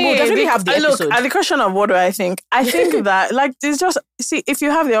you? And we'll definitely have the episode. Look, at the question of what do I think? I think that, like, it's just, if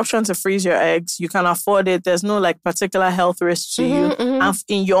you have the option to freeze your eggs, you can afford it. There's no, like, particular health risk to you. And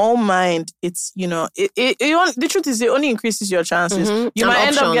in your own mind, it's, the truth is it only increases your chances. You might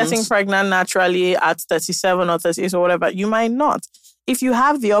end up getting pregnant naturally at 37 or 38 or whatever. You might not. If you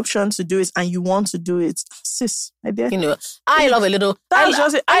have the option to do it and you want to do it, sis, my dear. I love a little. I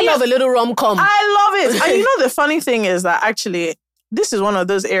love a little rom-com. I love it. And the funny thing is that actually, this is one of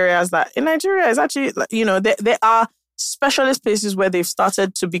those areas that in Nigeria is actually, there are specialist places where they've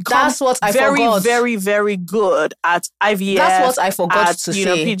started to become very, very, very good at IVF. That's what I forgot to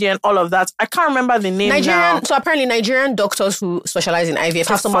say. PGN, all of that. I can't remember the name now. So apparently Nigerian doctors who specialize in IVF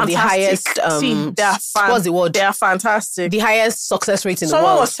have some of the highest, what's the word? They are fantastic. The highest success rate in the world.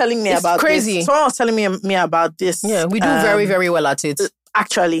 Someone was telling me about crazy. This. Someone was telling me about this. Yeah, we do very, very well at it.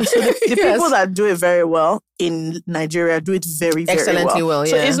 Actually, so the people that do it very well in Nigeria do it very, very excellently well.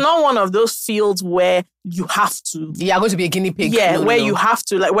 So it's not one of those fields where you have to. You are going to be a guinea pig. Yeah, you have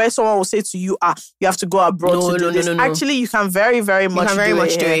to, like, where someone will say to you, you have to go abroad to do this. No. Actually, you can very, very much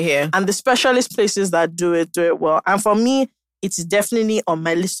do it here. And the specialist places that do it well. And for me, it's definitely on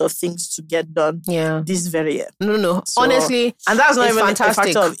my list of things to get done this very year. No. So, honestly, and that's not even fantastic.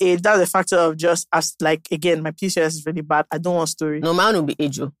 A factor of age. That's a factor of just, as like, again, my PCOS is really bad. I don't want story. No, mine will be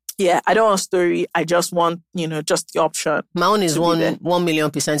age. Yeah, I don't want story. I just want, just the option. My own is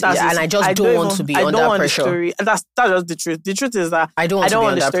 1,000,000%. And I just don't want to be under pressure. Story. And that's just the truth. The truth is that I don't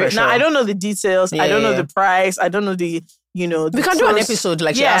want the story. Now, I don't know the details. I don't know the price. I don't know the... we can do an episode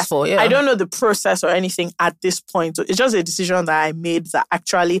like you asked for. Yeah. I don't know the process or anything at this point. So it's just a decision that I made that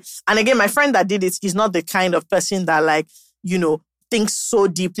actually, and again, my friend that did it is not the kind of person that thinks so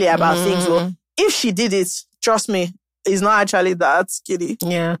deeply about things. Well, if she did it, trust me, it's not actually that skinny.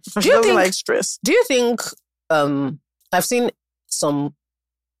 Yeah. She doesn't like stress. Do you think, I've seen some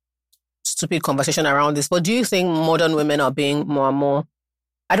stupid conversation around this, but do you think modern women are being more and more,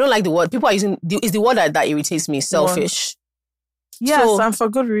 I don't like the word, people are using, is the word that irritates me, selfish. Yes, and for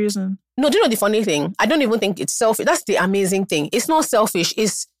good reason. No, do you know the funny thing? I don't even think it's selfish. That's the amazing thing. It's not selfish.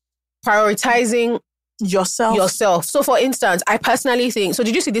 It's prioritizing yourself. So for instance, I personally think, so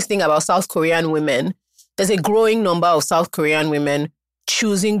did you see this thing about South Korean women? There's a growing number of South Korean women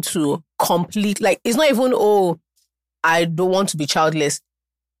choosing to complete, like, it's not even, I don't want to be childless.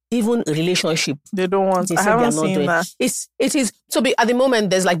 Even a relationship. They don't want. I haven't seen that. It is. So at the moment,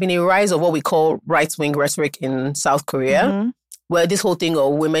 there's like been a rise of what we call right-wing rhetoric in South Korea. Where this whole thing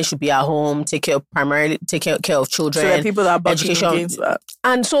of women should be at home, take care of children. So there are people that are butting against that.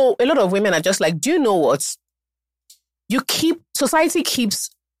 And so a lot of women are just like, do you know what? Society keeps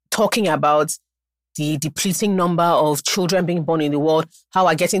talking about the depleting number of children being born in the world, how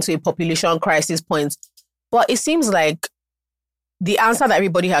we're getting to a population crisis point. But it seems like the answer that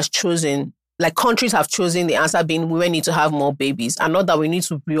everybody has chosen, like countries have chosen the answer being women need to have more babies, and not that we need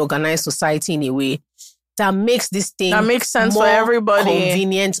to reorganize society in a way that makes this thing that makes sense more for everybody,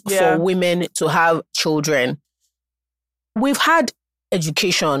 convenient for women to have children. We've had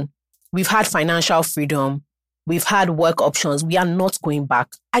education, we've had financial freedom, we've had work options. We are not going back.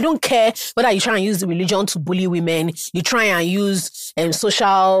 I don't care whether you try and use the religion to bully women, you try and use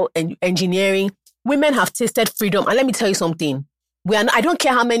social engineering. Women have tasted freedom. And let me tell you something. I don't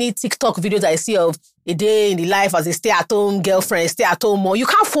care how many TikTok videos I see of a day in the life as a stay-at-home girlfriend, stay-at-home mom. You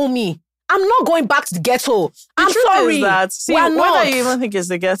can't fool me. I'm not going back to the ghetto. I'm sorry. Is that, see, whether you even think it's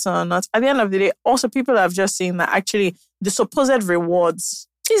the ghetto or not, at the end of the day, also people have just seen that actually the supposed rewards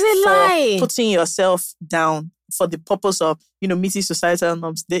is a lie. Putting yourself down for the purpose of, meeting societal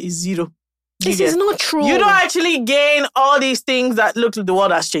norms, there is zero. This is not true. You don't actually gain all these things that look like the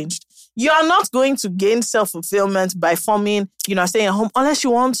world has changed. You are not going to gain self-fulfillment by forming, staying at home unless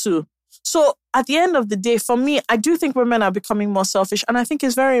you want to. So at the end of the day, for me, I do think women are becoming more selfish. And I think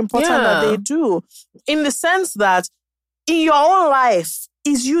it's very important that they do. In the sense that in your own life,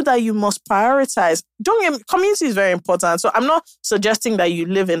 it's you that you must prioritize. Community is very important. So I'm not suggesting that you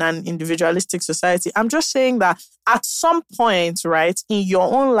live in an individualistic society. I'm just saying that at some point, right, in your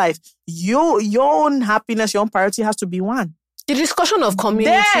own life, your own happiness, your own priority has to be one. The discussion of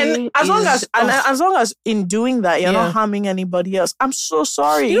community. Then, as long as in doing that, you're not harming anybody else. I'm so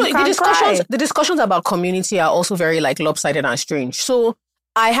sorry. The discussions about community are also very lopsided and strange. So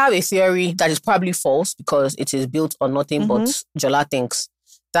I have a theory that is probably false because it is built on nothing but Jola thinks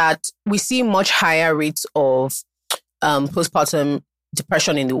that we see much higher rates of postpartum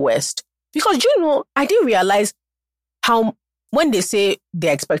depression in the West. Because, I didn't realize how, when they say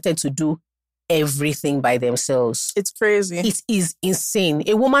they're expected to do everything by themselves. It's crazy. It is insane.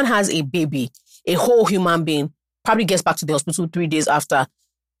 A woman has a baby, a whole human being, probably gets back to the hospital 3 days after,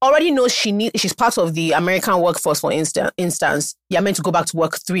 already knows she's part of the American workforce, for instance. You're meant to go back to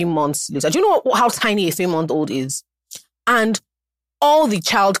work 3 months later. Do you know how tiny a 3-month-old is? And all the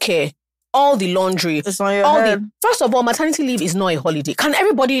childcare, all the laundry, it's on your head. First of all, maternity leave is not a holiday. Can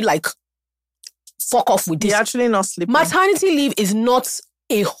everybody fuck off with this? You're actually not sleeping. Maternity leave is not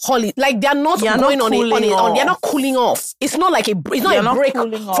a holiday. They're not going on they're not cooling off. It's not a break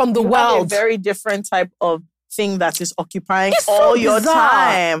from the world. Have a very different type of thing that is occupying all your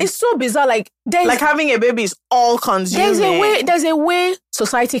time. It's so bizarre. Having a baby is all consuming. There's a way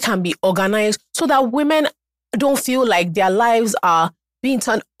society can be organized so that women don't feel like their lives are being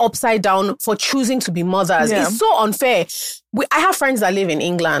turned upside down for choosing to be mothers. Yeah. It's so unfair. I have friends that live in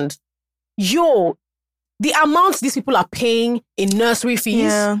England. The amount these people are paying in nursery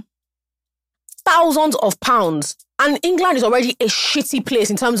fees, thousands of pounds. And England is already a shitty place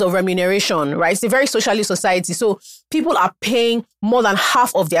in terms of remuneration, right? It's a very socialist society. So people are paying more than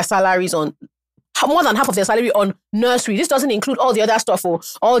half of their salary on nursery. This doesn't include all the other stuff or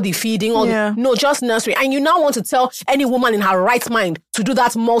all the feeding. No, just nursery. And you now want to tell any woman in her right mind to do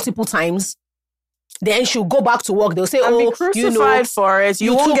that multiple times? Then she'll go back to work. They'll say, be crucified for it.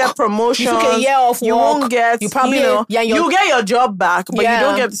 You won't get promotion. You took a year off work. You won't get, you get your job back, but you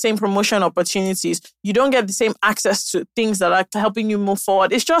don't get the same promotion opportunities. You don't get the same access to things that are helping you move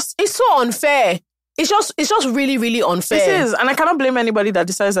forward. It's so unfair. It's just really, really unfair. This is, and I cannot blame anybody that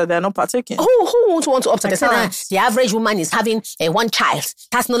decides that they're not partaking. Who won't want to opt out? The average woman is having one child.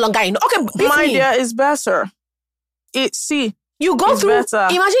 That's no longer enough. Okay, my dear, it's better. You go through.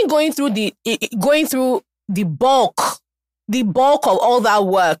 Imagine going through the bulk of all that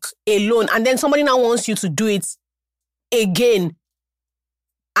work alone, and then somebody now wants you to do it again.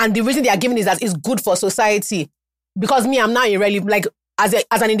 And the reason they are giving is that it's good for society. Because I'm now irrelevant. As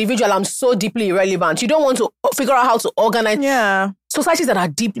an individual, I'm so deeply irrelevant. You don't want to figure out how to organize. Yeah. Societies that are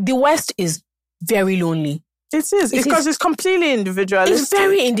deep. The West is very lonely. It is. Because it's completely individualistic. It's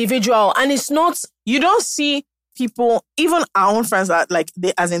very individual, and it's not. You don't see people, even our own friends that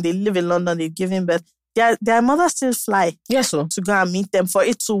they live in London, they've given birth, their mothers still fly to go and meet them for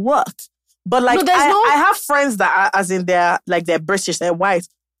it to work. But I have friends that are, as in they're British, they're white,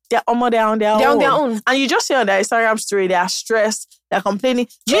 they're on their own. And you just see on their Instagram story, they are stressed, they're complaining.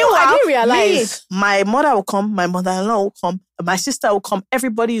 I didn't realize. My mother will come, my mother-in-law will come, my sister will come,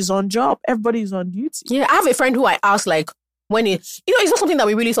 everybody is on job, everybody is on duty. Yeah, I have a friend who I asked when it's not something that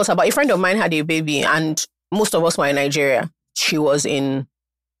we really thought about. A friend of mine had a baby and most of us were in Nigeria. She was in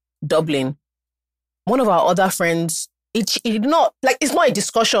Dublin. One of our other friends, it's not a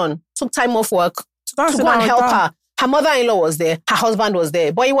discussion. Took time off work to go and help her. Her mother-in-law was there. Her husband was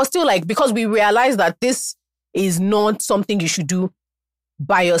there. But it was still because we realized that this is not something you should do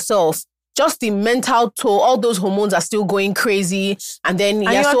by yourself. Just the mental toll, all those hormones are still going crazy. And then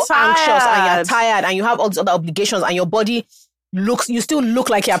you're so anxious and you're tired and you have all these other obligations and your body you still look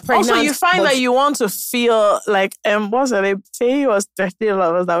like you're pregnant. Also, you find that you want to feel what's her name? Faye was 13 of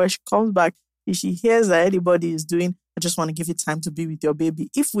us that when she comes back, if she hears that anybody is doing, I just want to give you time to be with your baby.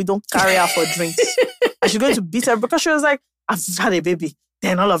 If we don't carry her for drinks, and she's going to beat her because she was like, I've had a baby.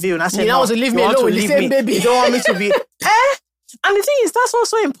 Then all of you, and I said, you want to leave me alone with the same baby. You don't want me to be, And the thing is, that's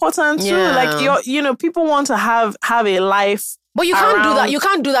also important too. Yeah. People want to have a life. But you can't do that. You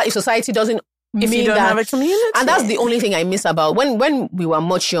can't do that if society doesn't. If you don't have a community. And that's the only thing I miss about when we were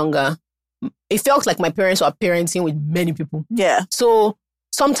much younger. it felt like my parents were parenting with many people. Yeah. So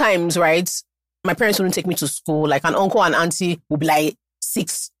sometimes, right, my parents wouldn't take me to school. Like an uncle and auntie would be like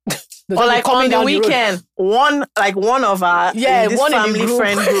 6. Or like on the weekend, one of our family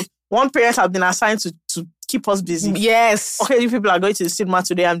friend group, one parent has been assigned to keep us busy. Yes. Okay, you people are going to the cinema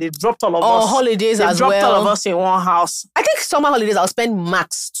today and they dropped all of us. Oh, holidays as well. They dropped all of us in one house. I think summer holidays, I'll spend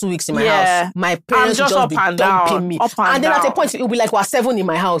max 2 weeks in my house. My parents just up be and dumping me. And then at a point, it'll be like we're 7 in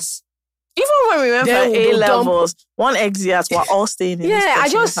my house. Even when we went for A-levels, one exit, we're all staying in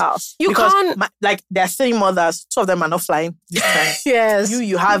this house. You can't... there are 3 mothers, 2 of them are not flying this time. Yes.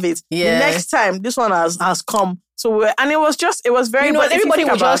 You have it. Yeah. The next time, this one has come. So, and it was very... You know, everybody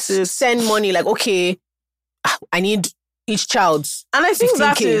would just send money like, okay, I need each child. And I think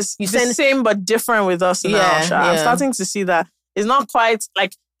that is the same but different with us now. I'm starting to see that it's not quite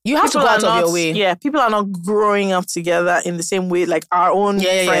like... You have to go out of your way. Yeah, people are not growing up together in the same way, like our own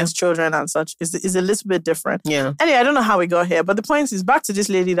friends' children and such. Is a little bit different. Yeah. Anyway, I don't know how we got here, but the point is back to this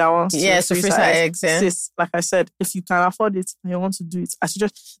lady that wants to freeze her eggs. Yeah. Sis, like I said, if you can afford it and you want to do it, I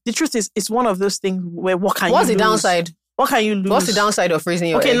suggest. The truth is, it's one of those things where what's the downside? What can you lose? What's the downside of freezing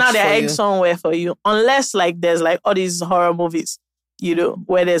your eggs? Okay, now there are eggs somewhere for you, unless like there's like all these horror movies. You know,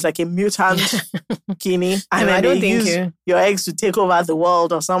 where there's like a mutant guinea and then they use your eggs to take over the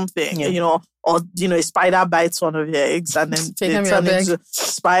world or something, you know, or, you know, a spider bites one of your eggs and then they turn into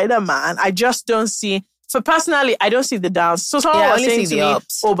Spider-Man. I just don't see, personally, I don't see the downs. So someone was saying to me,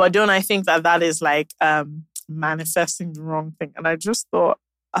 oh, but don't I think that is like manifesting the wrong thing? And I just thought,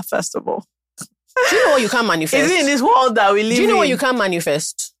 first of all, do you know what you can manifest? Is it in this world that we live in? Do you know what you can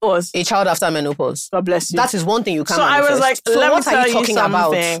manifest? What? A child after menopause. God bless you. That is one thing you can manifest. So I was like, let me tell you something.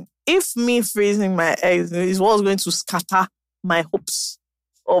 About? If me freezing my eggs is what's going to scatter my hopes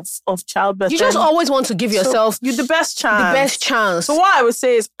of childbirth. You just always want to give yourself the best chance. The best chance. So what I would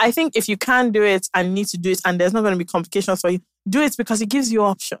say is, I think if you can do it and need to do it and there's not going to be complications for you, do it because it gives you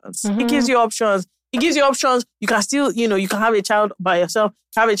options. Mm-hmm. It gives you options. It gives you options. You can still, you know, you can have a child by yourself,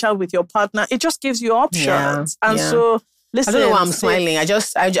 have a child with your partner. It just gives you options. So, listen. I don't know why I'm smiling. I'm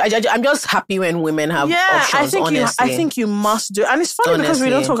just happy when women have options, I think you must do. And it's funny because we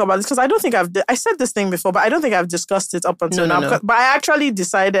don't talk about this because I don't think I said this thing before, but I don't think I've discussed it up until now. But I actually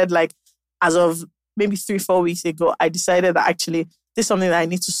decided, like, as of maybe 3-4 weeks ago, I decided that actually this is something that I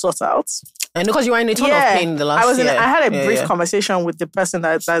need to sort out. And because you were in a ton of pain the last year. I had a brief conversation with the person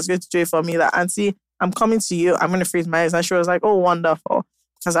that's going to do it for me, that, Auntie, I'm coming to you. I'm going to freeze my eggs. And she was like, oh, wonderful.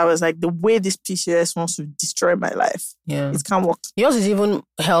 Because I was like, the way this PCOS wants to destroy my life, it can't work. Yours is even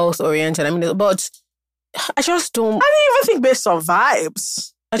health-oriented. I mean, but I just don't... I don't even think based on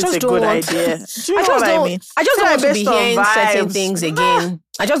vibes. It's a good idea. Do you know what I mean? I just don't want to be hearing certain things again.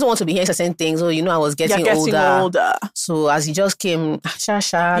 I just don't want to be hearing certain things. Oh, you know, I was getting older. So as he just came,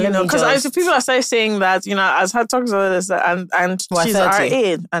 you know, because people are saying that, you know, as her talks about this, and she's our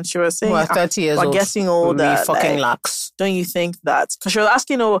age, and she was saying, we're 30 years old. We're getting older. We fucking lax. Don't you think that? Because she was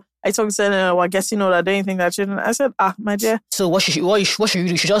asking, I talked to her, we're getting older. Don't you think that children? I said, my dear. So what should you do?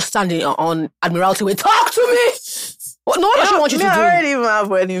 You should just stand on Admiralty and talk to me. What does she want you to do? I already even have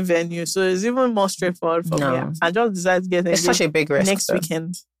wedding venue, so it's even more straightforward for me. I just decided to get engaged. It's such a big risk. Next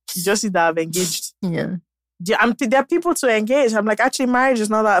weekend. Just see that I've engaged. Yeah. There are people to engage. I'm like, actually, marriage is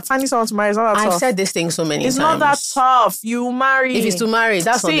not that... Finding someone to marry is not that tough. I've said this thing so many times. It's not that tough. You marry. If it's to marry,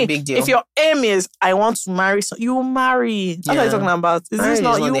 that's not a big deal. If your aim is, I want to marry, you marry. That's what you're talking about. Is this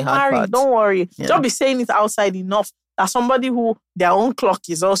not you marry? Part. Don't worry. Yeah. Don't be saying it outside enough. That somebody who their own clock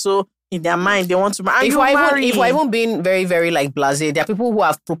is also... in their mind, they want to marry. If we're even being very, very like blasé, there are people who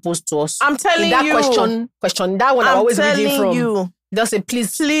have proposed to us. I'm telling you. That question, that one I'm always reading from. You. Just say,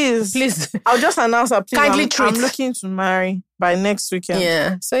 please. I'll just announce that, please. Kindly treat. I'm looking to marry by next weekend.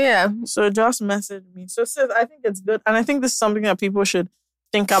 Yeah. So just message me. So sis, I think it's good. And I think this is something that people should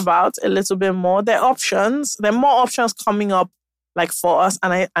think about a little bit more. There are more options coming up, like for us,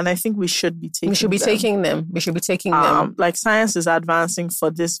 and I think we should be taking them. We should be taking them. Like science is advancing for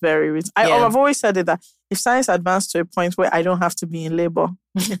this very reason. I've always said it that if science advanced to a point where I don't have to be in labor,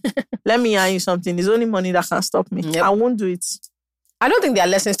 let me ask you something. There's only money that can stop me. Yep. I won't do it. I don't think there are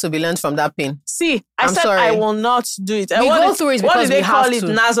lessons to be learned from that pain. See, I'm sorry. I will not do it. We go through it because we have to. What do they call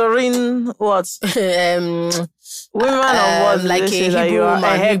it? Nazarene what? Women of what? Like a Hebrew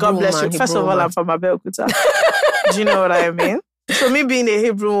woman. God bless you. First of all, I'm from Abeokuta. Do you know what I mean? So me being a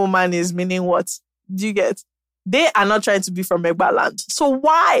Hebrew woman is meaning what? Do you get? They are not trying to be from Egba land. So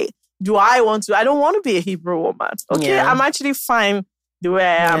why do I want to? I don't want to be a Hebrew woman. Okay, I'm actually fine the way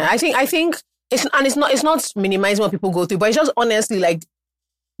I am. I think it's not minimizing what people go through, but it's just honestly like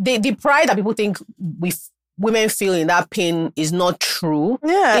the pride that people think women feel in that pain is not true.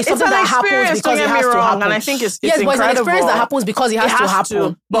 Yeah, it's something that happens because it has to happen. And I think it's yes, incredible. But it's an experience that happens because it has to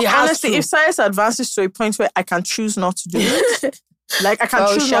happen. But honestly, if science advances to a point where I can choose not to do it, like I can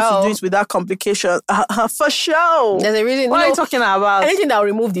choose not to do it without complication, for sure. There's a reason. What are you talking about? Anything that will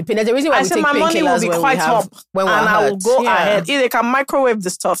remove the pain. There's a reason why we take painkillers when we have. I said my money will be quite up, and I will go ahead. If they can microwave the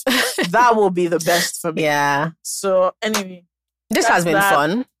stuff, that will be the best for me. Yeah. So anyway, this has been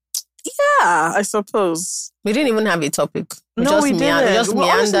fun. Yeah, I suppose. We didn't even have a topic. We didn't. We just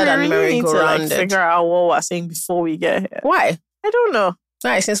meandered and merry-go-rounded. Figure out what we're saying before we get here. Why? I don't know.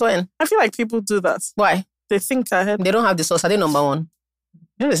 Why? Since when? I feel like people do that. Why? They think ahead. They don't have the source. Are they number one?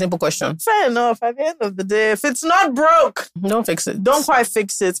 Just a simple question. Fair enough. At the end of the day, if it's not broke, don't fix it. Don't quite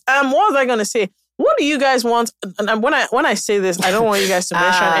fix it. What was I going to say? What do you guys want? And when I say this, I don't want you guys to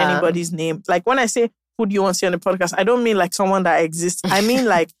mention anybody's name. Like when I say, who do you want to see on the podcast? I don't mean like someone that exists. I mean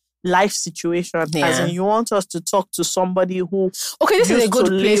like life situation. Yeah. As in you want us to talk to somebody who... Okay, this is a good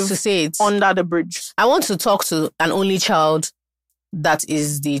place to say it. Under the bridge. I want to talk to an only child that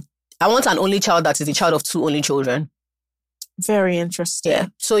is the... I want an only child that is the child of two only children. Very interesting. Yeah.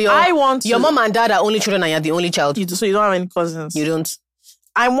 So your mom and dad are only children and you're the only child. So you don't have any cousins? You don't.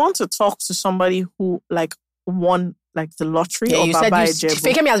 I want to talk to somebody who like won like the lottery or Baba Ejebu.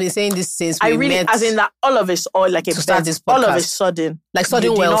 Fakemi has been saying this since we met. As in that all of us, or like a start this podcast. All of a sudden, like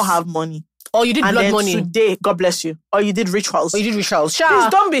sudden you wealth. did not have money. Or you did and blood then money. Today, God bless you. Or you did rituals. Shy. Please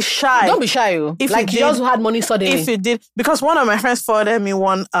don't be shy. Don't be shy. If like you just had money suddenly. If you did, because one of my friends forwarded me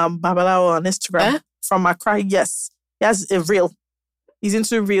one Babalawo on Instagram from Accra. Yes, he has a reel. He's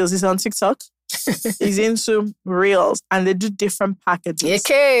into reels. He's on TikTok. He's into reels, and they do different packages.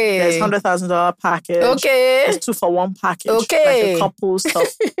 Okay, there's $100,000 package. Okay, there's 2-for-1 package. Okay, like a couple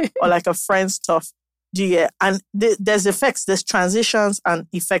stuff or like a friend stuff. Do you get? And there's effects, there's transitions and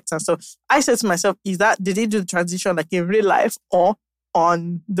effects and stuff. I said to myself, did he do the transition like in real life or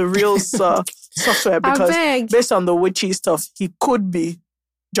on the real software? Because based on the witchy stuff, he could be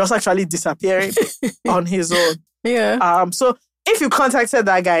just actually disappearing on his own. Yeah. So. If you contacted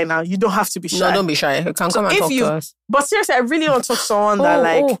that guy now, you don't have to be shy. No, don't be shy. You can come and talk to us. But seriously, I really want to talk to someone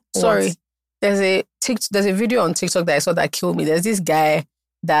that sorry. There's a video on TikTok that I saw that killed me. There's this guy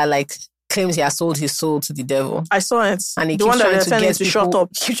that like claims he has sold his soul to the devil. I saw it. And he keeps trying to get people, shut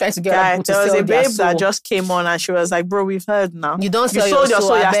up. Keep trying to get people to there was sell a babe that just came on and she was like, bro, we've heard now. You don't sell your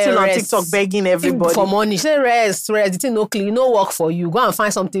soul. You're still on rest. TikTok begging everybody. For money. She said, rest. The thing no clean, no work for you. Go and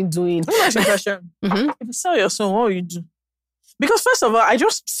find something doing. Let me ask you a question. If you sell your soul, what will you do? Because first of all, I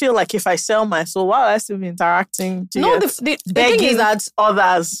just feel like if I sell my soul, why would I still be interacting? The thing is that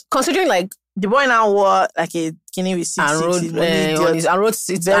others, considering like the boy now wore like a skinny with 6 and rode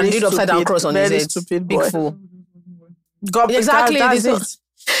sits and did upside down cross on his head. Stupid big boy. fool. God, exactly. That's it.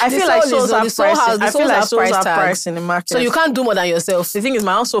 I feel like souls have price in the market. So you can't do more than yourself. The thing is,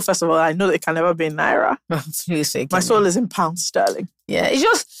 my own soul, first of all, I know it can never be in Naira. My soul is in pounds sterling. Yeah, it's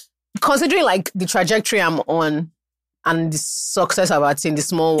just considering like the trajectory I'm on. And the success I've attained, the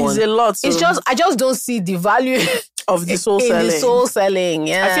small one. It's a lot. It's just, I just don't see the value of the soul selling. In the soul selling,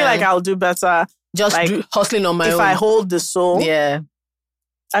 yeah. I feel like I'll do better. Just like, hustling on my own. If I hold the soul. Yeah.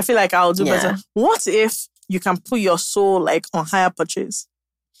 I feel like I'll do better. What if you can put your soul like on hire purchase?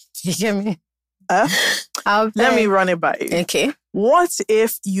 You get me? Let me run it by you. Okay. What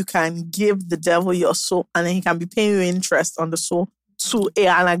if you can give the devil your soul and then he can be paying you interest on the soul to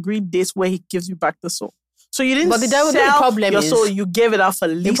an agreed date where he gives you back the soul? So you didn't sell your soul, you gave it out for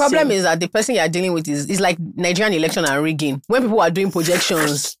leasing. The problem is that the person you're dealing with is like Nigerian election and rigging. When people are doing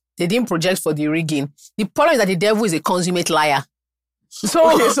projections, they didn't project for the rigging. The problem is that the devil is a consummate liar. So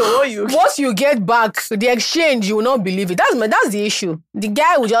what you get back, the exchange, you will not believe it. That's the issue. The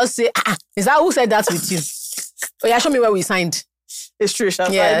guy will just say, is that who said that with you? Oh yeah, show me where we signed. It's true,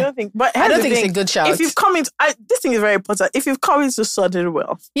 Shasta. Yeah. I don't think it's a good shout. If you've come into, this thing is very important. If you've come into sudden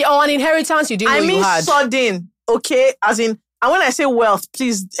wealth. Yeah, or an inheritance you didn't know you had. Sudden, okay? As in, and when I say wealth,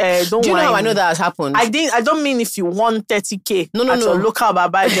 please don't. Do you know how I know that has happened? I don't mean if you won 30K. No. Your local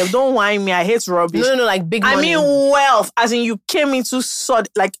Baba, don't whine me. I hate rubbish. No, like big money. I mean wealth, as in you came into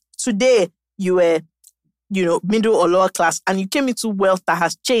like today you were, middle or lower class, and you came into wealth that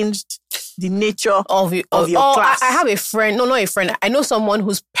has changed the nature of your class. I have a friend. No, not a friend. I know someone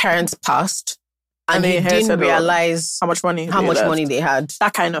whose parents passed and he didn't realize how much money they had.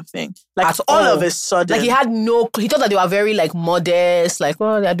 That kind of thing. Like all of a sudden. Like he thought that they were very like modest, like,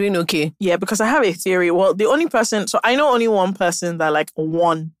 well, they're doing okay. Yeah, because I have a theory. Well, I know only one person that like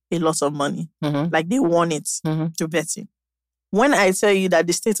won a lot of money. Mm-hmm. Like they won it to betting. When I tell you that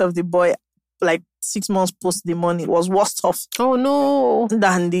the state of the boy, like 6 months post the money was worse off. Oh no.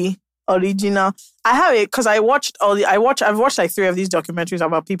 Than the Original. I have it because I've watched like 3 of these documentaries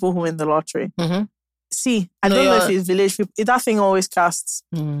about people who win the lottery. Mm-hmm. See, I don't know if it's village people. That thing always casts.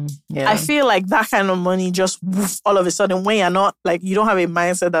 I feel like that kind of money just all of a sudden when you're not like you don't have a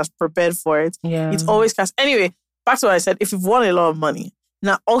mindset that's prepared for it. Yeah, it's always cast. Anyway, back to what I said. If you've won a lot of money,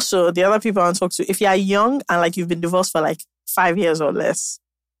 now also the other people I want to talk to. If you're young and like you've been divorced for like 5 years or less,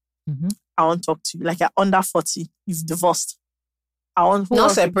 I want to talk to you. Like you're under 40, you've divorced. I want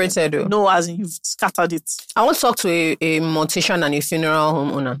not separated though. No, as in you've scattered it. I want to talk to a mortician and a funeral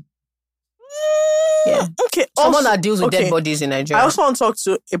home owner. Yeah. Okay. Someone that deals with dead bodies in Nigeria. I also want to talk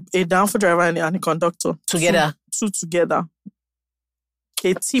to a downfall driver and a conductor. Together. Two together.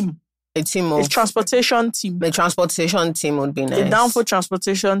 A team. A team of... A transportation team. The transportation team would be nice. A downfall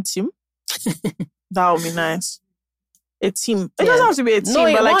transportation team. That would be nice. A team. It doesn't have to be a team,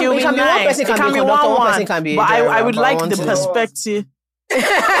 but like it would be nice. It can be one can be. But I would like the perspective.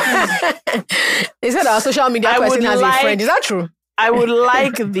 They said our social media person has a friend. Is that true? I would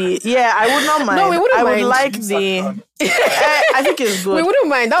like the... Yeah, I would not mind. No, we wouldn't mind. I would like the... I think it's good. We wouldn't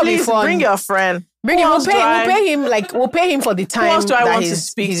mind. That would be fun. Bring your friend. Bring him. We'll pay him for the time. Who else do I want to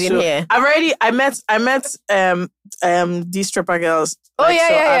speak to? In here. I met these stripper girls. Oh, like,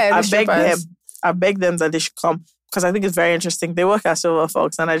 I begged them that they should come. Because I think it's very interesting. They work at Silver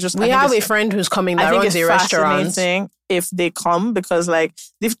Fox, and we have a friend who's coming that runs a restaurant. If they come, because like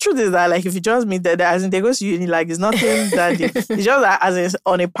the truth is that like if you just meet them, as in they go to uni, like it's nothing that it's just that as in,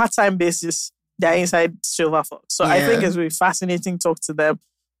 on a part-time basis, they're inside Silver Fox. So I think it's really fascinating to talk to them.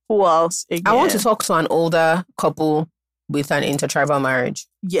 Who else? Again? I want to talk to an older couple with an intertribal marriage.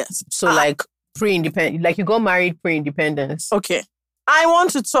 Yes. So like pre-independent, like you got married pre-independence. Okay. I want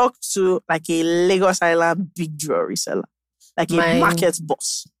to talk to like a Lagos Island big jewelry seller. Like a market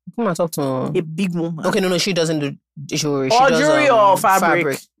boss. Who am I talk to? A big woman. Okay, no, she doesn't do jewelry. Or jewelry or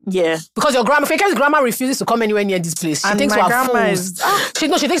fabric. Yeah. Because your grandma refuses to come anywhere near this place. She thinks we're fools.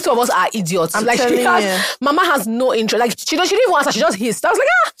 She thinks two of us are idiots. I'm like Mama has no interest. Like she didn't even answer. She just hissed. I was like,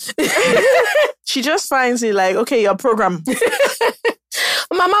 She just finds it like, okay, your program.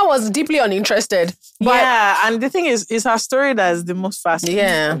 Mama was deeply uninterested. But and the thing is, it's her story that is the most fascinating.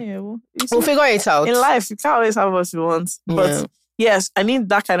 Yeah. We'll figure it out. In life, you can't always have what you want. But yes, I need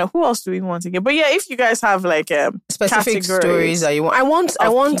that kind of... Who else do we want to get? But yeah, if you guys have like specific stories that you want.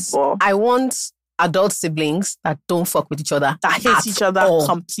 I want adult siblings that don't fuck with each other. That hate each other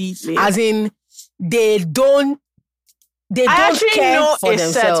completely. As in, they don't care for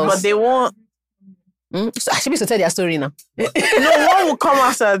themselves. But they won't... So I should be to tell their story now. No, one will come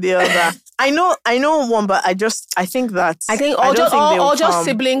after the other. I know one, but I think just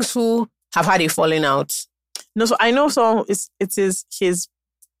siblings who have had a falling out. No, so I know someone. It is his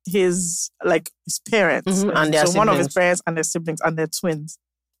parents and their siblings. One of his parents and their siblings and their twins.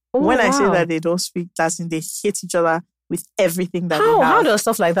 I say that they don't speak, that's in they hate each other with everything that they have. How does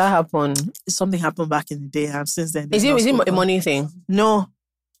stuff like that happen? Something happened back in the day, and since then is it a money thing? No.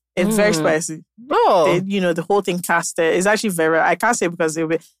 It's very spicy. Oh. The whole thing casted. It's actually very... I can't say because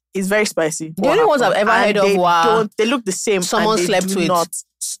it's very spicy. The only ones I've ever heard of they look the same. Someone slept with...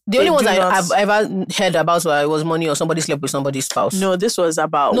 The only ones I've ever heard about was money or somebody slept with somebody's spouse. No, this was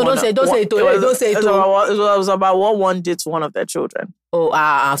about... No, don't say it. It was about what one did to one of their children. Oh,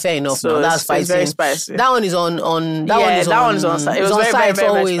 fair enough. So that's spicy. It's very spicy. That one is on that one is on site. It was very,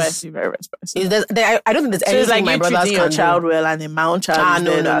 very spicy. Very, very spicy. I don't think there's anything my brothers can do. So it's like you treating your child well and then my own child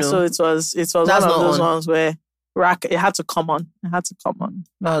is dead. So it was one of those ones where it had to come on. That's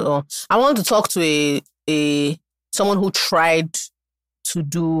all. I want to talk to someone who tried to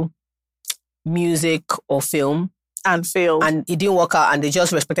do music or film and failed, and it didn't work out, and they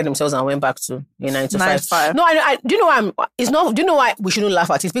just respected themselves and went back to 9 to 5. No, I do you know why do you know why we shouldn't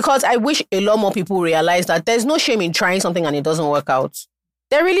laugh at it? Because I wish a lot more people realize that there's no shame in trying something and it doesn't work out.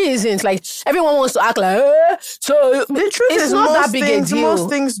 There really isn't. Like, everyone wants to act like, so the truth is not that big a deal. Most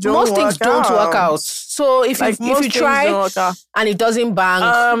things don't work out. So if you try and it doesn't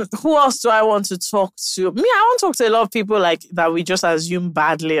bang. Who else do I want to talk to? I want to talk to a lot of people like that we just assume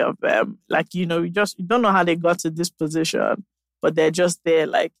badly of them. Like, you don't know how they got to this position, but they're just there.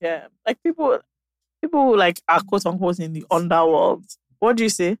 Like people who like are quote unquote in the underworld. What do you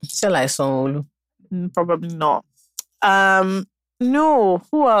say? Still like Sonolu. Probably not. No,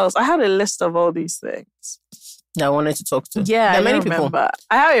 who else? I had a list of all these things that I wanted to talk to. Yeah, there are many people.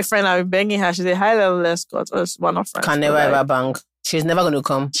 I have a friend, I've been begging her. She's a high-level escort. One of friends. Can never ever bang. She's never going to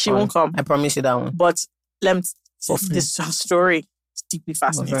come. She won't come. I promise you that one. But this story is deeply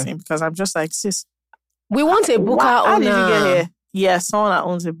fascinating because I'm just like, sis. We want a booker owner. How did you get here? Yeah, someone that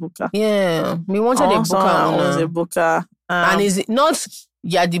owns a booker. Yeah, we wanted a booker owner. Owns a booker. And is it not...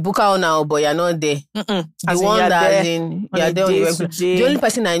 You're the booker now, but you're not there. The one that you're there on the regular. The only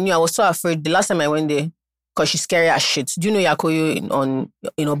person I knew, I was so afraid the last time I went there, because she's scary as shit. Do you know Yakoyo on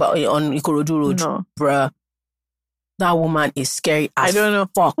Ikorodu Road? No. Bruh. That woman is scary as I don't know.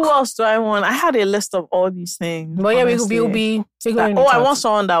 Fuck. Who else do I want? I had a list of all these things. But yeah, we'll be figuring it out. I want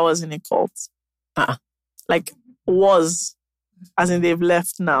someone that was in a cult. Like, was. As in they've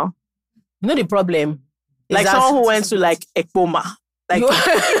left now. You know the problem? Like someone who went to like Ekpoma. Like,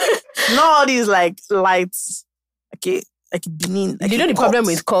 not all these like lights. Okay, like Benin. Like you know the problem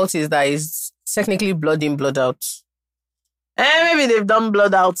with cults is that it's technically blood in, blood out. Maybe they've done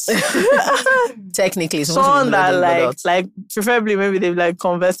blood out. Technically, someone that like preferably maybe they've like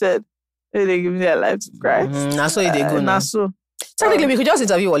converted. Maybe they give their life to Christ. That's why they go now. Technically, we could just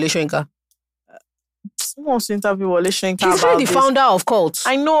interview Wole Soyinka. Who wants to interview Wole Soyinka? He's really the founder of cults.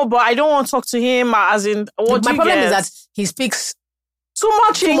 I know, but I don't want to talk to him as in what my problem is that he speaks too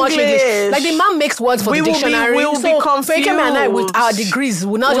much English. Like the man makes words for the dictionary. We will be confused. Fekeme and I with our degrees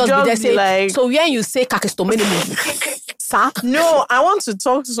will not just be there say, like, so when you say kakistomeni, sir? No, I want to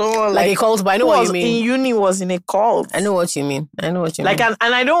talk to someone like a cult, but I know what you mean. In uni was in a cult. I know what you mean. Like, and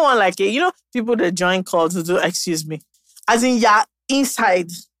I don't want like people that join cults to do, excuse me. As in, you're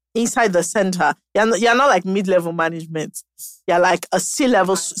inside the center. You're not like mid-level management. You're like a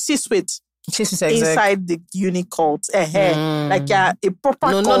C-suite. Inside the uni cult. Like you're a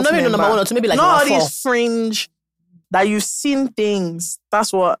proper cult not number one or two, maybe like not number 4. All these fringe that you've seen things.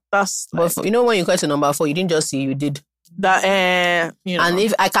 That's when you got to number 4, you didn't just see, you did. That And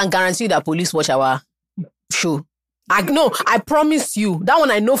if I can guarantee that police watch our show. I promise you. That one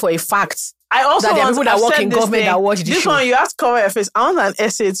I know for a fact. I also that there are people that work in government that watch this show. One you have to cover your face. I want an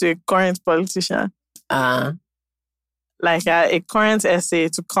essay to a current politician. Like a current essay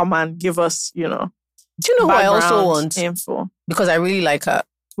to come and give us, Do you know who I also want? Info. Because I really like her.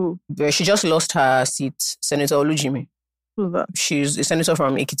 Who? She just lost her seat, Senator Olujimi. Who's that? She's a senator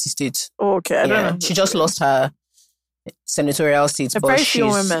from Ekiti State. Oh, okay. I don't know. She just lost her senatorial seat. But very few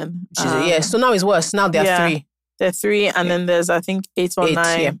women. So now it's worse. Now there are 3. There are 3, and then there's, I think, 8 or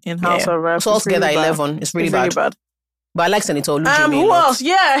 9 in House of Reps. So altogether, really 11. It's really bad. But I like Senator Olujimi. Who else?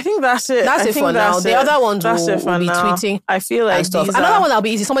 Yeah, I think that's it. That's it for now. The other ones will be tweeting. I feel like stuff. Another one that'll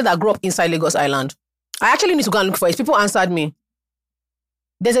be easy. Somebody that grew up inside Lagos Island. I actually need to go and look for it. People answered me.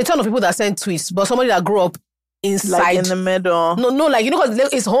 There's a ton of people that send tweets, but somebody that grew up inside. Like in the middle. No, like,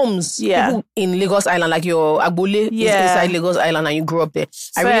 because it's homes. Yeah. People in Lagos Island, like your Agbole is inside Lagos Island and you grew up there.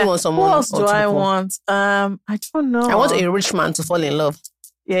 Fair. I really want someone. Who else do I want? I don't know. I want a rich man to fall in love.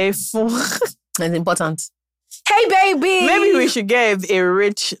 Yeah, it's important. Hey, baby! Maybe we should get a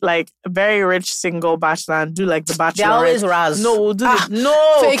rich, like, very rich single bachelor and do, like, the bachelor. They're always Raz. No, we'll do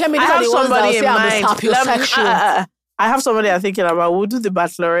no. So you can be I have somebody in mind. I have somebody I'm thinking about. We'll do the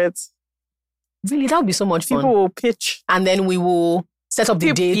bachelorette. Really? That would be so much fun. People will pitch. And then we will set up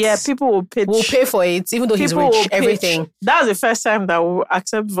the dates. Yeah, people will pitch. We'll pay for it, even though he's rich, everything. That's the first time that we'll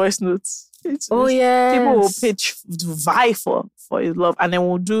accept voice notes. Yeah. People will pitch to vie for his love. And then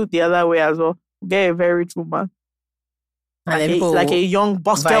we'll do the other way as well. We'll get a very rich woman. And like a young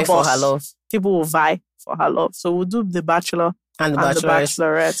boss girl boss. For her love. People will vie for her love. So we'll do the bachelor and the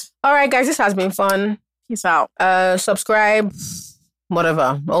bachelorette. All right, guys, this has been fun. Peace out. Subscribe,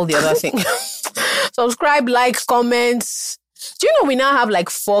 whatever, all the other things. Subscribe, like, comments. Do you know we now have like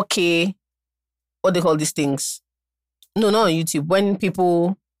 4K, what they call these things? No, not on YouTube. When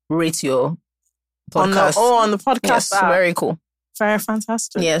people rate your podcast. On the podcast. Yes, app. Very cool. Very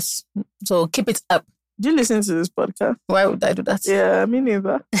fantastic. Yes. So keep it up. Do you listen to this podcast? Why would I do that? Yeah, me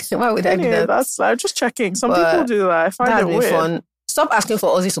neither. Why would I do that? That's like just checking. Some people do that. I find it weird. Fun. Stop asking for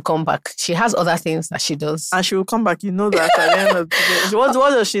Ozzy to come back. She has other things that she does. And she will come back. You know that at the end of the day. What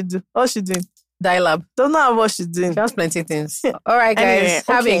does she do? What's she doing? Dial-up. Don't know what she's doing. She has plenty of things. All right, guys. Anyway,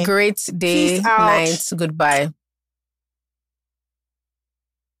 have a great day, night. Goodbye.